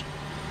gears.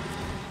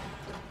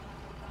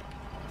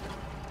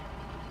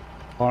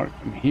 Park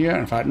them here.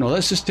 In fact, no,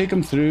 let's just take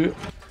them through.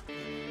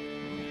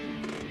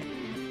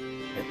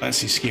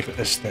 Let's escape it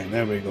this time.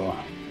 There we go.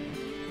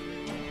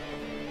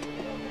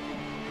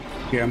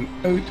 Get them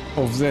out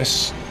of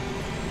this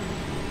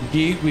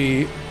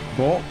gateway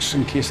box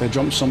in case I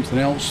jump something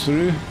else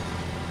through.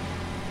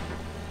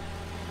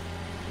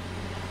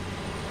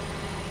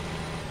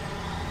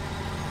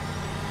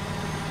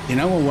 You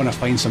know, I want to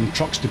find some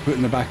trucks to put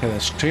in the back of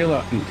this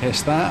trailer and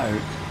test that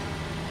out.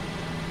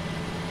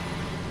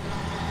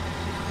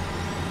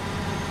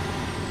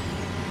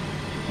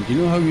 Do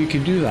you know how you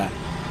could do that?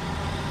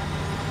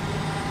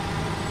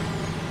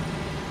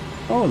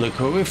 Oh, look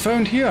what we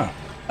found here.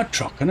 A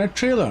truck and a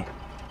trailer.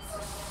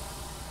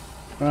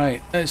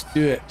 Right, let's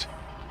do it.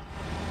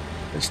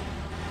 Let's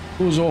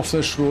close off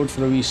this road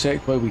for a wee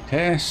sec while we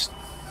test.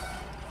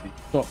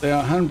 Stop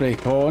there,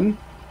 handbrake on.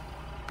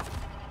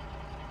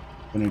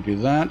 Going to do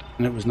that,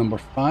 and it was number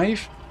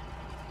 5.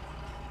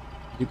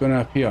 You're going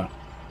to appear.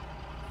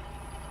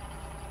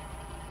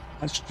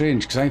 That's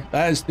strange because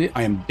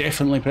I am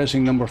definitely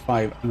pressing number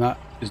 5, and that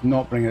is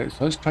not bringing it.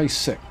 So let's try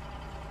 6.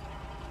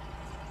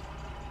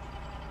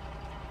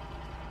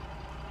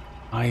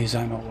 Why is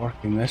that not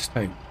working this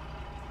time?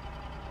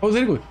 Oh,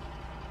 there we go.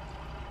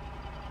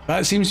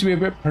 That seems to be a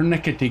bit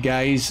pernickety,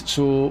 guys.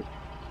 So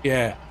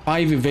yeah,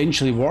 5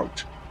 eventually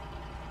worked.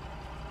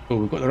 So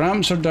we've got the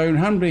ramps are down,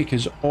 handbrake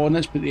is on,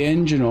 let's put the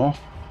engine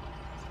off.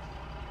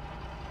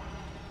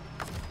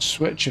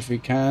 Switch if we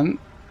can.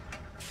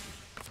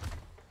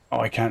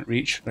 Oh, I can't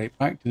reach. Right,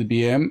 back to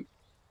the BM.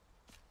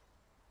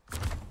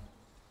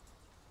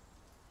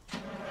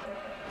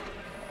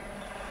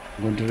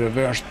 I'm going to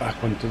reverse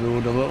back onto the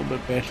road a little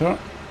bit better.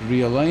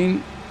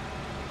 Realign.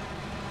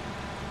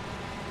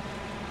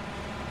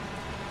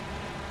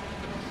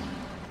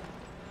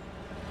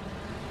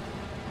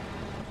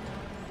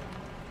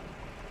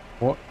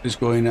 What is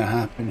going to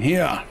happen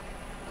here?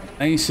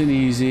 Nice and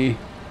easy.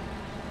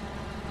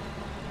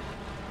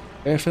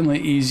 Definitely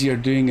easier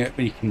doing it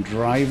when you can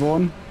drive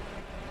on.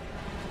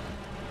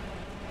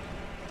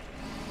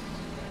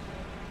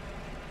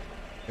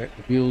 Get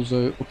the wheels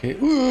out. Okay.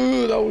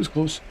 Ooh, that was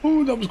close.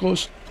 Ooh, that was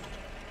close.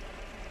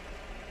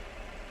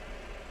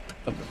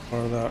 A bit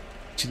further.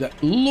 See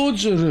that?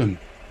 Loads of room.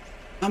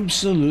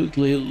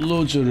 Absolutely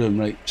loads of room.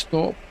 Right,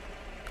 stop.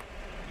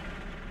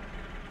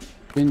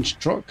 Binge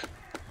truck.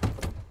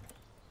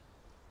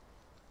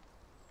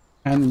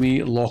 Can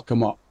we lock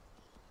them up?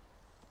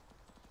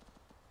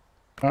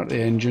 Start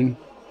the engine.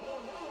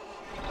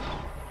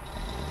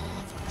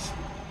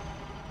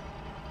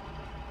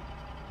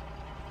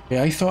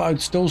 Yeah, I thought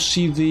I'd still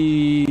see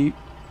the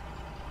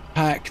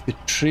pack, the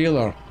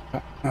trailer.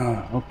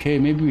 Okay,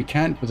 maybe we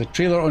can't, but a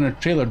trailer on a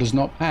trailer does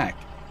not pack.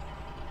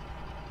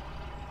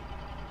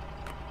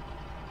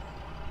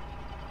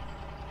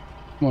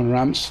 Come on,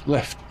 ramps,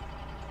 lift.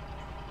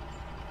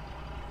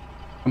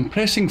 I'm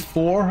pressing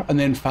 4 and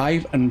then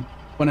 5, and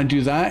when I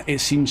do that, it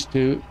seems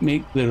to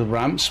make the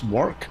ramps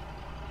work.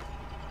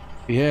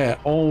 Yeah,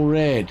 all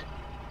red.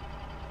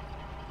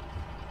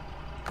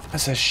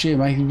 That's a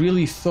shame. I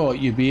really thought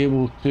you'd be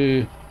able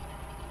to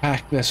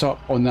pack this up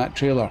on that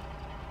trailer.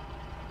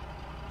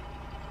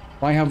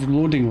 Why have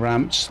loading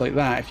ramps like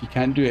that if you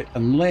can't do it?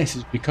 Unless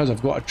it's because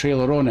I've got a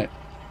trailer on it.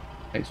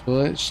 Right, so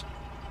let's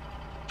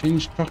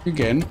change truck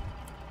again.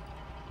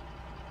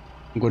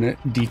 I'm going to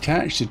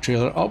detach the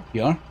trailer up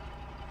here.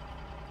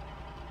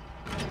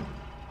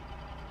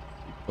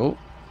 Go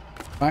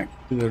back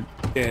to the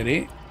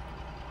dairy.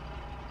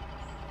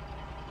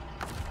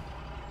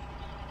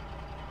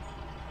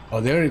 Oh,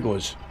 there it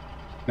goes.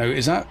 Now,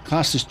 is that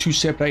classed as 2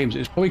 separate items?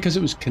 It's probably because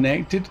it was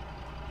connected.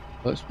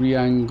 Let's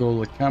re-angle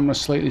the camera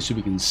slightly so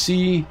we can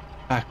see.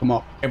 Pack them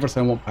up.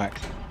 Everything I want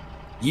packed.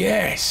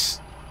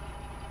 Yes!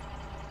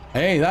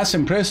 Hey, that's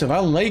impressive. I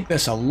like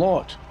this a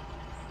lot.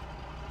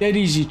 Dead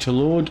easy to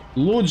load.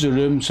 Loads of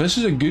room. So this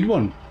is a good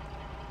one.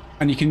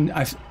 And you can,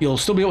 you'll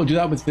still be able to do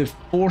that with the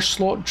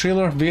 4-slot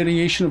trailer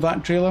variation of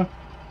that trailer.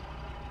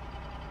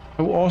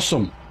 How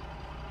awesome.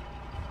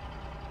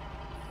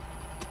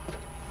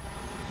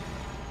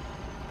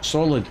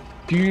 Solid.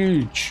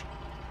 Huge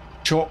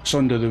chocks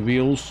under the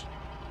wheels.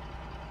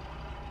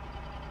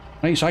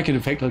 Right, so I could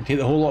effectively take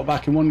the whole lot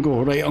back in one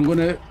go. Right, I'm going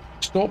to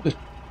stop the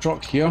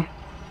truck here.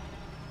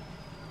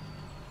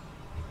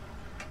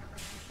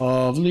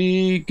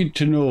 Lovely, good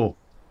to know.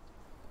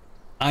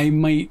 I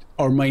might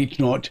or might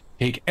not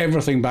take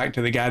everything back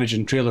to the garage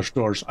and trailer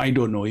stores. I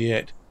don't know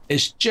yet.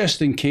 It's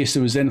just in case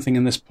there was anything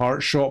in this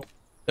part shop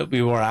that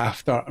we were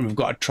after, and we've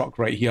got a truck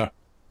right here.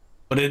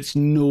 But it's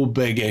no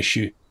big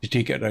issue to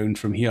take it around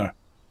from here.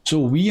 So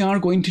we are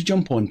going to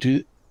jump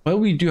onto, while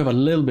we do have a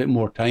little bit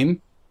more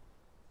time,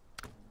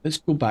 let's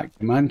go back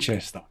to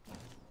Manchester.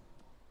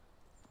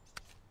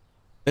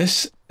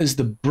 This is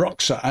the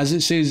Bruxer, as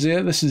it says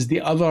there. This is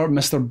the other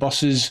Mr.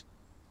 Bus's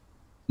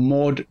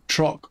mod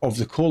truck of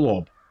the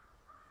Kolob.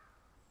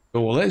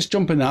 So let's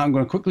jump in that. I'm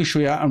going to quickly show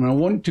you that. And I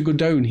want to go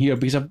down here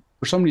because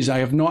for some reason I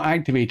have not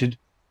activated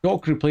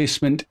dock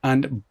replacement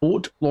and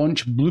boat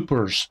launch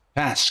bloopers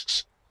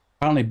tasks.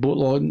 Apparently boat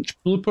launch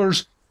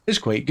bloopers is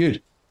quite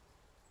good.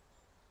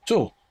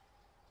 So,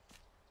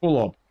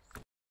 Kolob,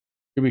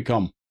 here we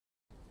come.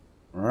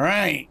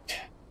 Right.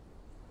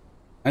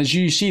 As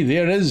you see,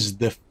 there is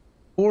the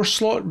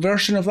 4-slot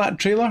version of that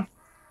trailer.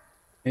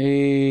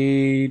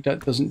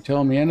 That doesn't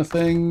tell me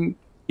anything.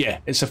 Yeah,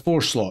 it's a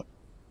 4-slot.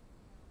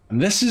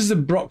 And this is the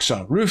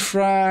Bruxer. Roof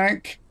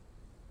rack,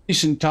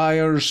 decent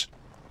tyres,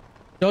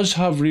 does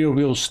have rear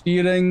wheel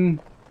steering,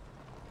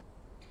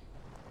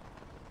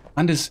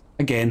 and is,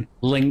 again,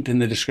 linked in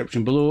the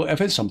description below if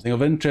it's something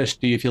of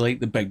interest to you if you like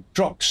the big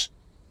trucks.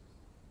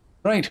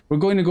 Right, we're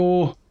going to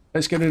go,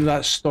 let's get rid of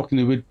that stock in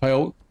the wood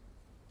pile.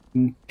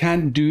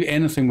 Can't do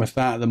anything with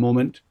that at the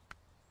moment.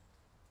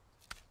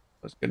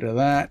 Let's get rid of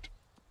that.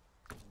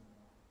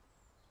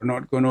 We're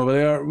not going over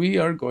there. We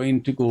are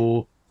going to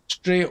go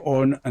straight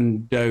on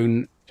and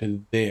down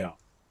to there.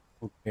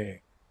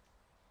 Okay.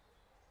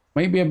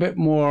 Might be a bit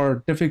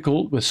more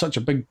difficult with such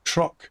a big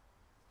truck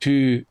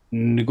to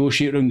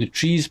negotiate around the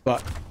trees,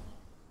 but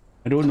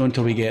I don't know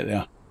until we get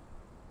there.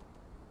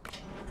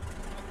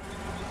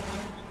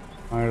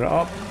 Fire it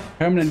up.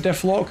 Permanent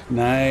diff lock.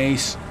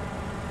 Nice.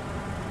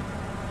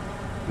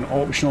 An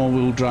optional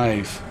wheel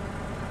drive.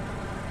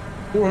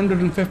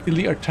 450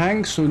 litre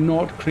tank, so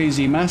not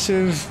crazy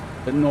massive,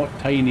 but not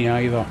tiny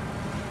either.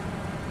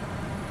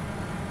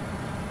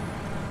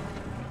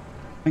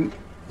 I think,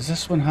 does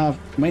this one have,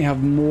 might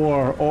have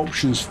more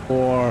options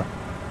for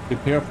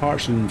repair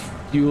parts and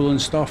fuel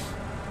and stuff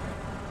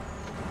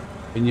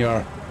when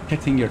you're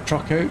kitting your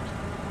truck out.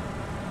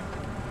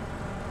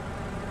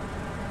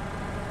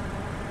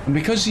 And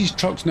because these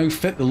trucks now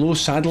fit the low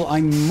saddle,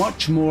 I'm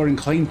much more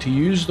inclined to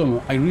use them.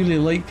 I really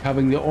like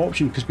having the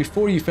option, because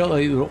before you felt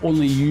like they were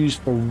only used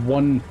for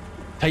one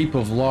type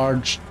of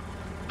large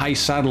high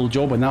saddle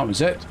job and that was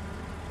it.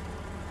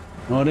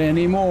 Not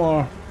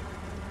anymore.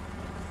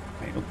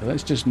 Right, okay,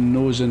 let's just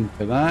nose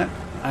into that,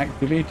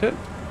 activate it.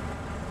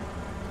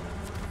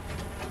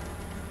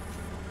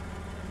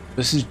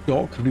 This is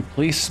dock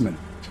replacement.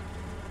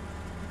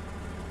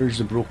 Here's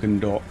the broken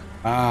dock.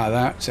 Ah,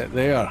 that's it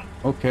there.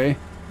 Okay.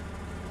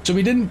 So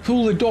we didn't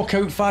pull the dock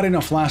out far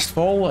enough last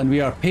fall, and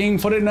we are paying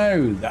for it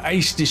now. The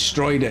ice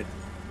destroyed it.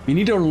 We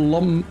need our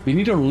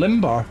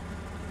lumber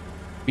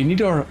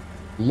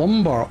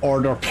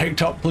order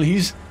picked up,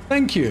 please.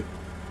 Thank you.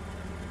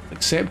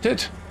 Accept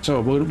it.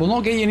 So we'll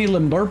not get you any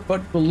lumber,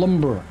 but we'll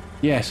lumber.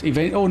 Yes.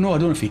 Oh no, I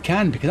don't know if we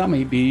can, because that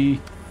might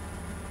be.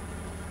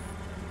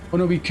 Oh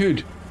no, we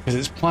could, because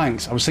it's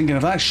planks. I was thinking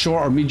if that's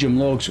short or medium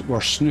logs, we're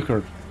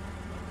snookered.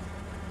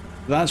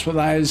 That's what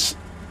that is.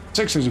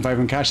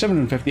 6,500 cash,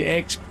 750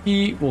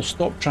 XP. We'll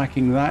stop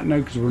tracking that now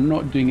because we're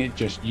not doing it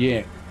just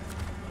yet.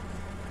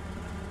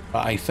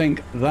 But I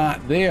think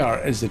that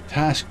there is the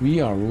task we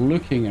are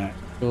looking at.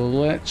 So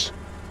let's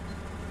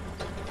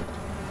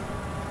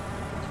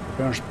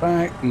reverse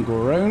back and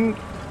go around.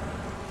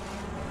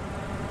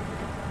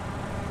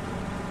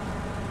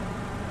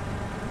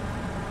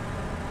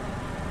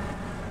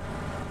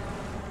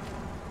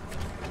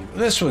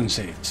 This one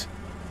says,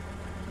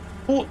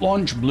 boat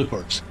launch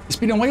bloopers. It's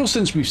been a while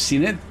since we've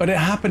seen it, but it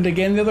happened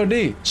again the other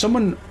day.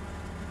 Someone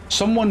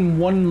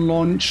won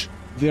launch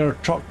their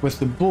truck with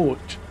the boat.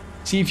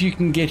 See if you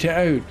can get it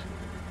out.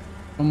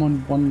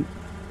 Someone won.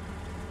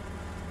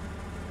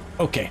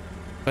 Okay,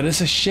 but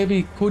it's a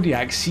Chevy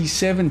Kodiak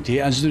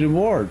C70 as the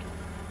reward.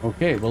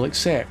 Okay, we'll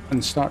accept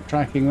and start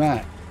tracking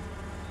that.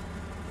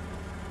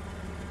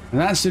 And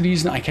that's the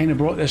reason I kind of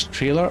brought this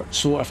trailer,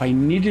 so if I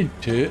needed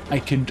to, I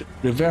could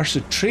reverse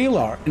the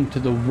trailer into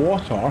the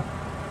water,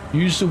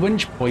 use the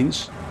winch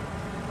points,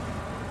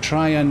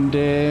 try and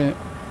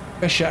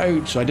fish it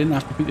out so I didn't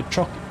have to put the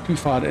truck too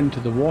far into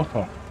the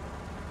water.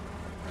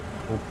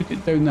 We'll put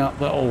it down that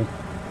little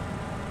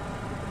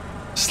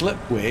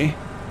slipway.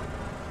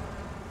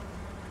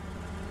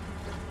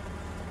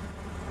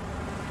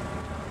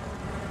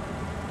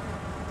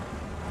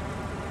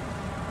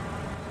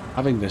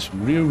 Having this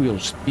rear wheel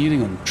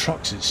steering on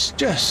trucks is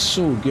just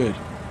so good.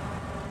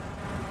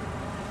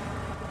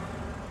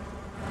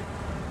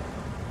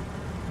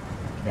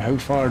 Okay, how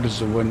far does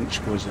the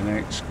winch go is the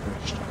next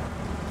question.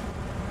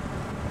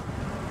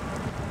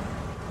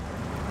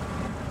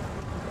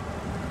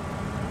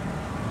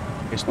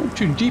 It's not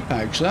too deep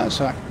actually,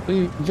 that's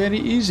actually very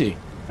easy.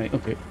 Right,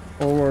 okay,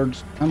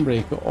 forwards,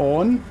 handbrake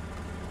on.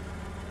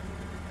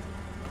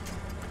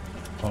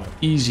 Oh,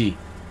 easy.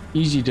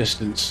 Easy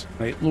distance.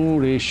 Right, low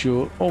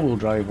ratio, all-wheel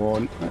drive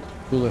on. Let's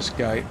pull this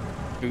guy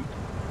out.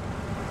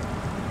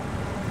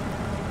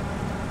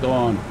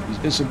 Gone. He's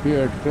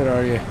disappeared. Where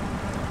are you?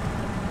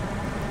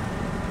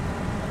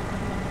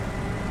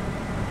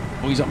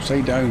 Oh, he's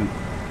upside down.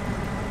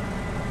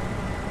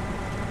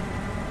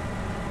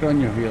 Put on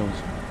your wheels.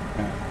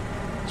 Yeah.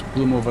 Let's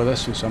pull him over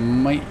this way, so I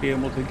might be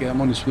able to get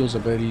him on his wheels a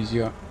bit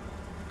easier.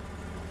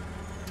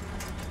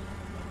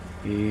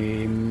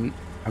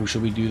 How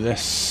shall we do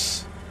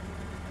this?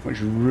 Which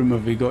room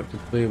have we got to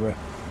play with?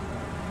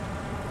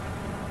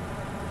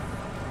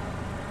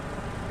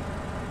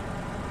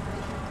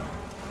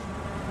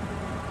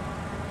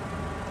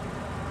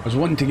 I was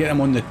wanting to get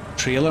him on the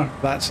trailer.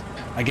 That's,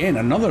 again,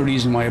 another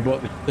reason why I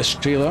bought this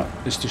trailer,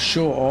 is to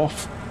show it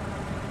off,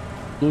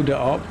 load it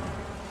up.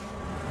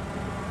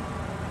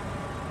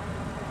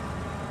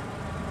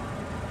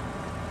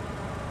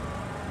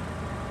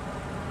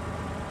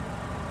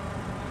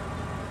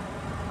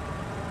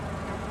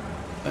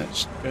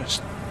 Let's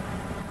just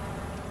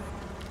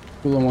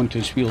pull him onto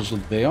his wheels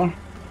there.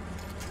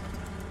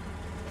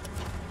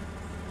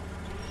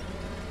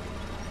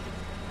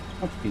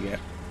 Up you get.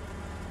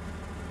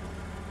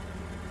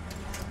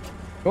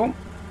 Go.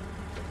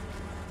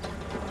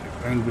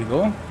 Round we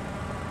go.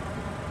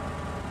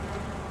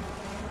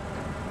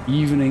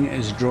 Evening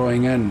is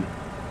drawing in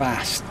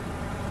fast.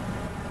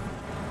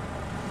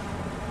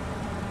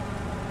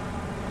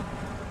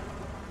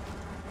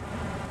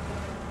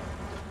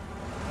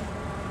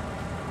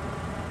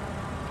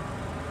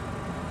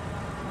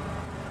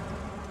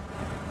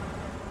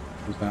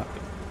 That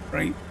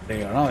right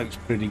there, that looks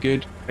pretty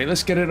good. Right,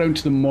 let's get it down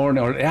to the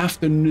morning or the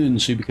afternoon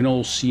so we can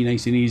all see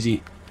nice and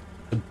easy.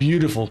 A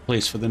beautiful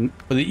place for the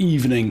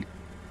evening.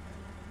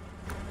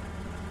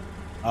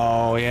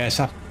 Oh yes,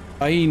 a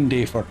fine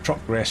day for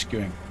truck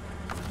rescuing.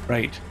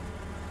 Right.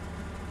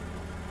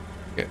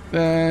 Get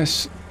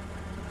this.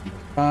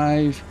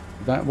 5.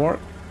 Did that work?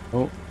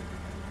 Oh.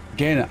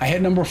 Again, I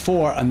hit number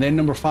 4 and then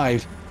number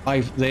 5.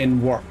 5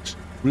 then works.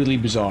 Really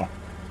bizarre.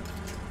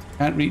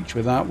 Can't reach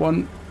with that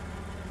one.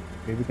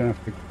 Okay, we're gonna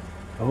have to.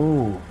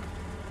 Oh,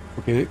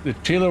 okay. The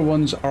trailer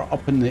ones are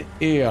up in the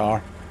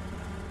air.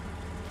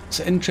 It's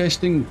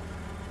interesting.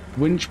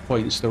 Winch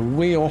points. They're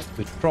way off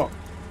the truck.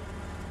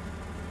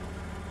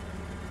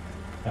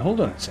 Now, hold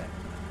on a sec.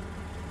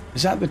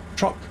 Is that the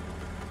truck?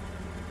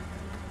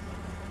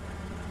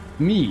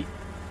 Me.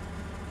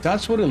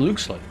 That's what it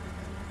looks like.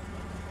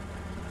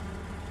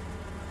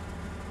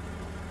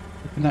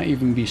 How can that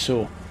even be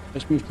so?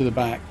 Let's move to the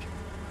back.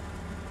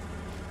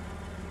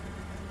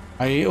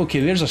 Okay,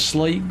 there's a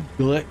slight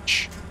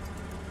glitch.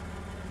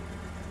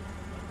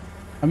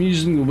 I'm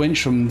using the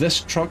winch from this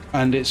truck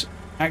and it's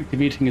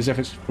activating as if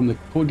it's from the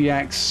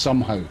Kodiak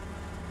somehow.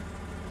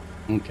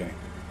 Okay.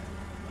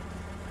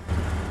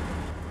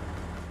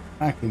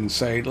 Back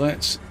inside,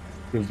 let's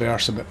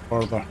reverse a bit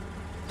further.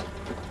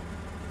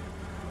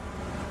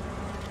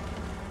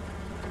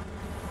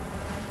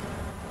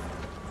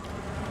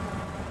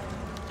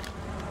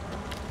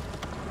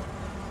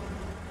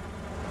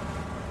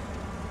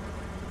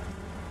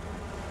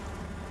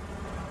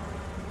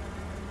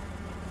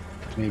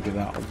 Maybe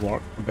that'll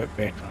work a bit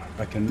better.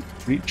 If I can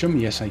reach him,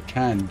 yes I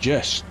can.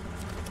 Just.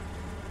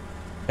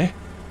 I'm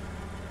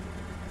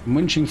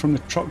winching from the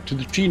truck to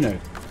the tree now.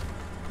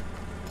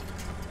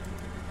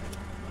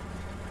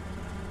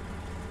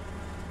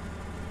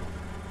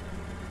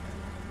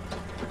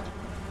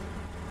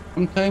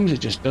 Sometimes it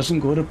just doesn't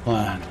go to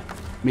plan.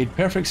 Made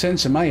perfect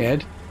sense in my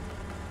head.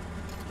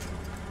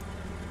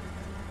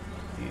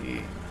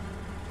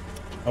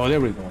 Oh, there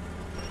we go.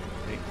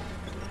 Right.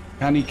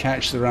 Can he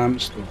catch the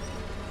ramps though?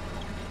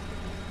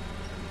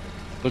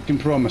 Looking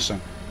promising.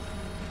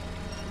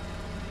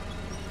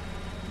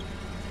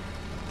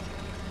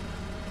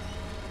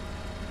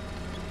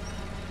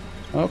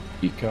 Up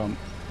you come.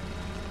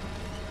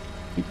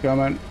 Keep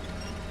coming.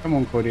 Come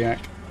on, Kodiak.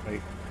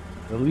 Right.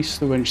 Release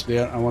the winch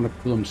there. I want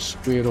to pull him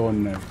square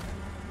on now.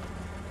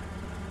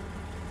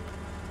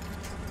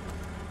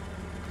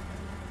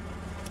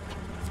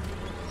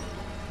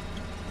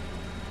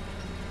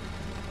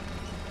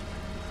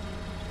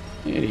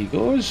 There he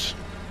goes.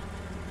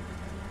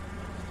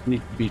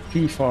 Need to be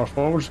too far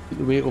forwards. Put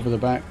the weight over the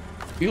back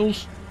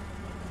wheels.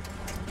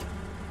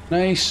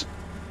 Nice.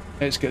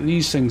 Let's get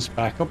these things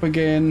back up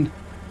again.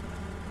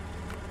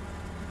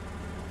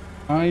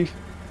 5.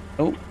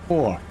 Nope.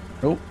 4.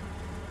 Nope.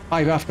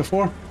 5 after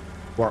 4.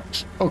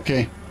 Works.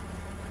 Okay.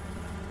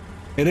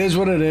 It is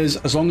what it is,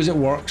 as long as it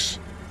works.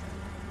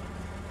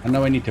 And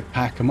now I need to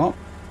pack them up.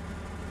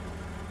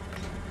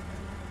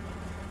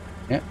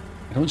 Yep.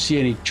 I don't see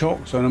any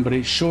chocks on them, but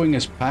it's showing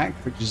us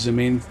packed, which is the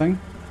main thing.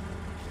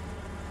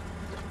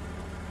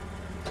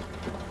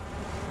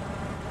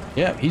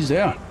 Yep, he's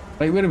there.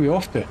 Right, where are we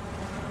off to?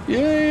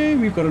 Yay,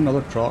 we've got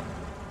another truck.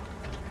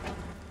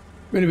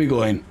 Where are we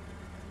going?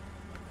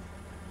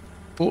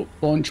 Oh,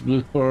 launch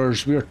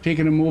bloopers. We're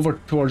taking him over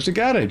towards the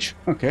garage.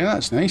 Okay,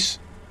 that's nice.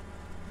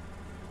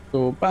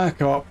 So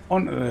back up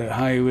onto the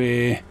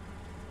highway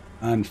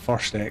and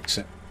first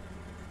exit.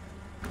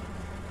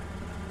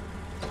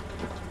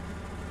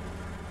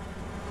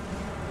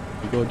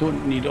 There we go.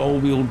 Don't need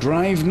all-wheel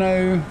drive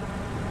now.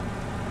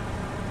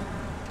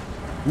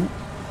 Ooh,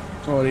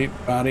 sorry,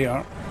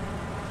 barrier.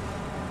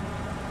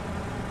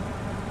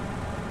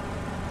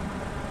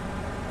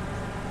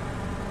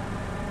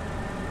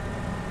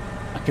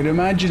 I can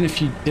imagine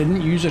if you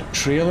didn't use a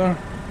trailer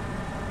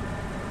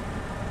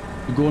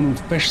to go and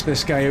fish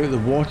this guy out of the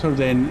water,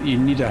 then you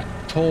need a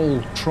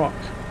tall truck.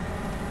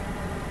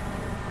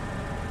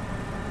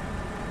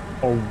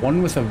 Or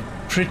one with a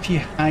pretty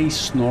high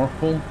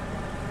snorkel.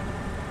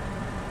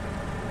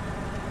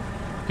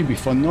 Could be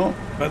fun though,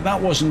 but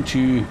that wasn't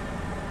too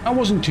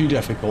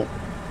difficult.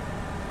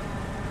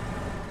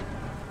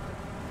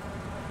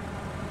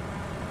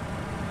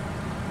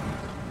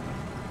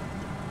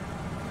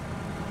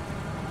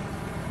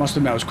 Must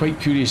admit, I was quite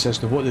curious as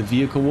to what the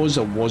vehicle was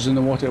that was in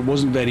the water. It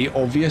wasn't very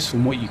obvious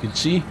from what you could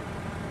see.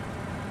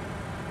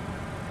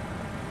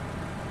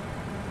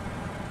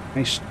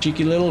 Nice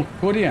cheeky little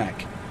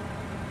Kodiak.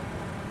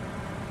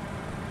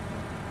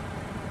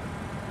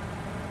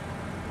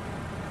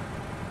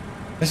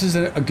 This is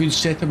a good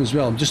setup as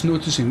well. I'm just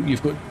noticing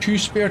you've got 2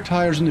 spare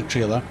tyres in the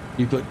trailer.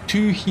 You've got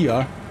 2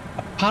 here.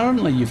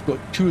 Apparently you've got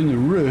 2 in the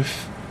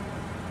roof.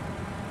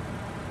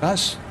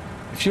 That's...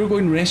 if you're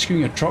going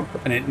rescuing a truck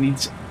and it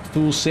needs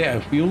full set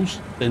of wheels,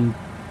 then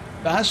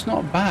that's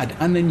not bad,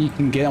 and then you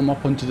can get them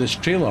up onto this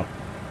trailer.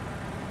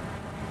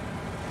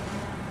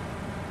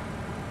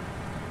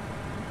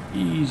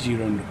 Easy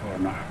round the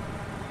corner.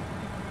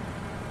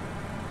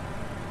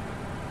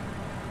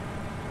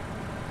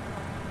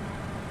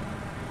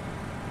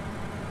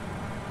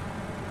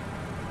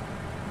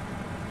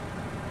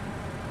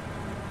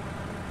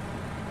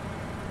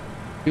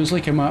 Feels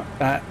like I'm at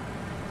that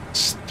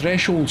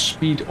threshold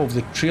speed of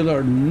the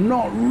trailer,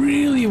 not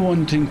really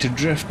wanting to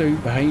drift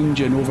out behind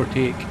you and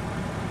overtake.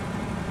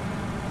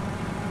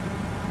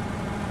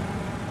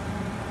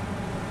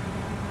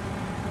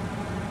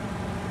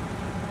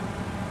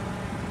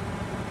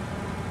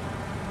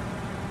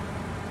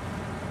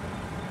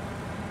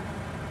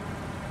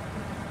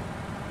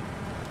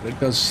 It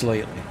does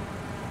slightly.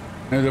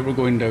 Now that we're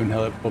going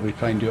downhill, I'll probably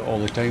try and do it all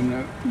the time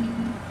now.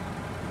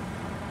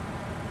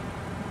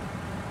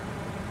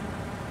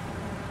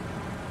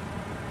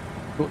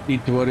 Don't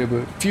need to worry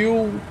about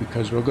fuel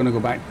because we're going to go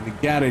back to the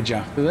garage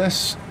after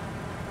this.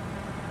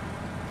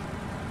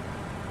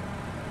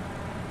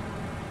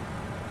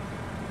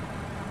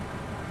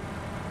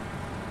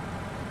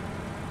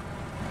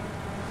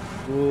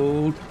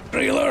 Old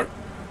trailer.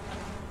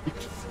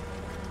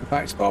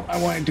 Back stop.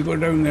 I wanted to go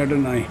down there,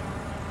 didn't I?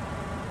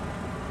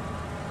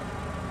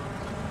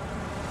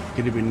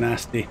 Could have been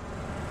nasty.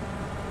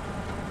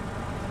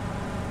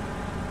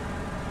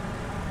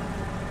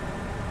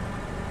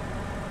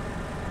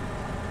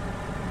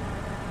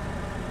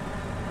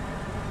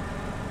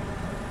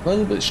 A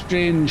little bit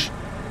strange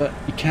that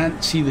you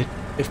can't see the...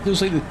 it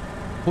feels like the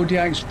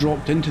Kodiak's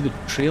dropped into the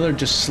trailer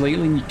just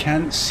slightly and you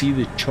can't see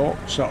the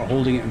chocks that are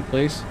holding it in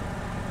place.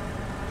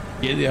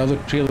 Yet the other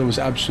trailer was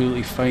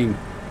absolutely fine.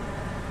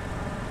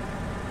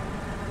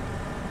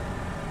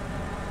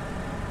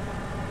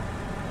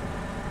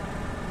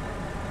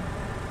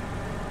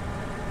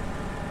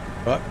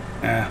 But,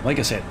 like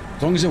I said,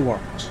 as long as it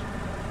works.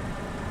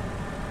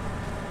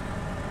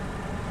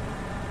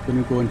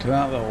 Gonna go into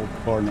that little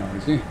corner,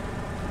 is he?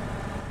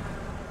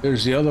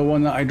 There's the other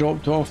one that I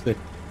dropped off, the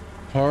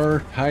per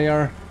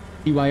tire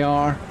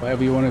TYR,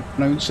 whatever you want to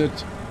pronounce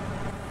it.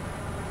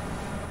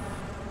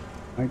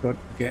 I got to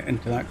get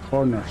into that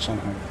corner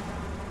somehow.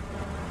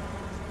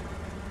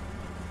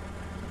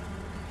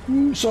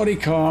 Ooh, sorry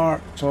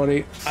car,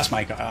 sorry. That's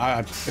my car,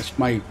 it's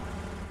my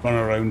run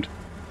around,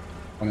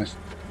 honest.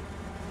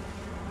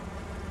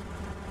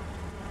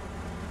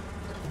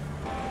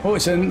 Oh,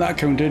 it's in, that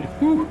counted.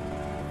 Woo.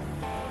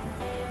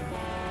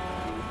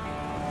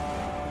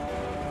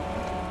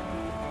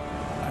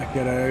 Back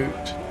it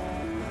out.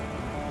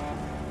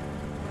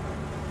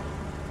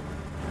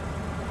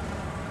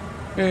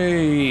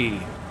 Hey,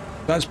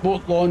 that's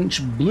boat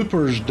launch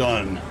bloopers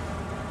done.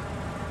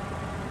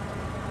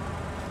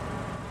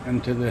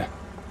 Into the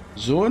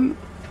zone.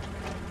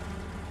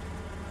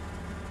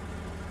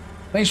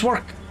 Nice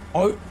work.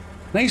 Oh,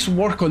 nice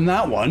work on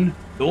that one.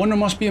 The owner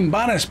must be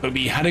embarrassed, but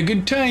we had a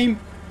good time.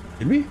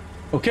 Did we?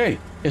 Okay,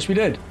 yes we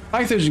did.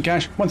 5,000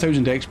 cash,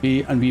 1,000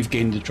 XP, and we've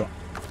gained the truck.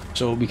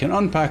 So we can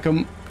unpack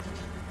them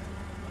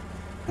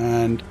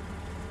and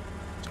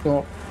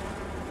stop.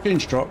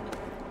 Change truck.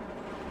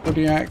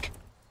 Kodiak.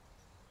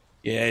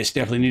 Yeah, it's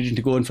definitely needing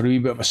to go in for a wee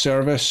bit of a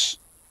service.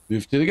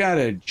 Move to the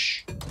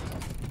garage.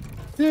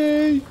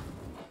 Yay!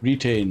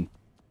 Retain.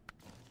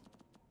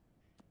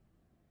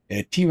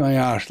 Yeah,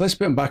 TYR. Let's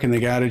put him back in the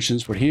garage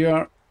since we're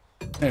here.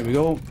 There we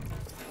go.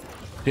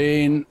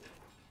 Retain.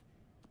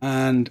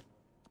 And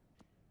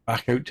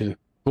back out to the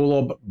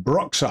Kolob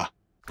Bruxa.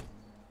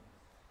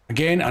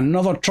 Again,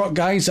 another truck,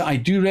 guys, that I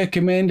do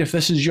recommend if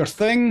this is your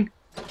thing.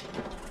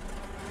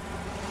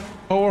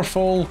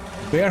 Powerful,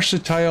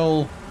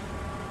 versatile.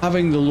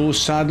 Having the low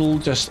saddle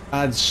just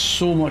adds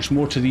so much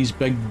more to these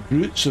big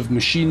brutes of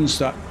machines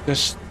that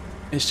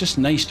it's just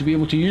nice to be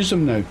able to use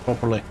them now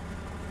properly.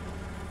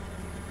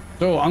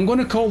 So I'm going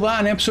to call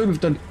that an episode.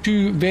 We've done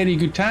 2 very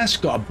good tasks,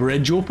 got a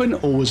bridge open,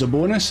 always a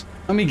bonus,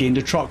 and we gained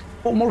a truck.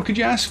 What more could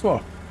you ask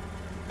for?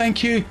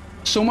 Thank you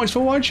so much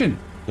for watching.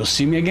 You'll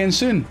see me again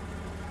soon.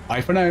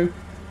 Bye for now.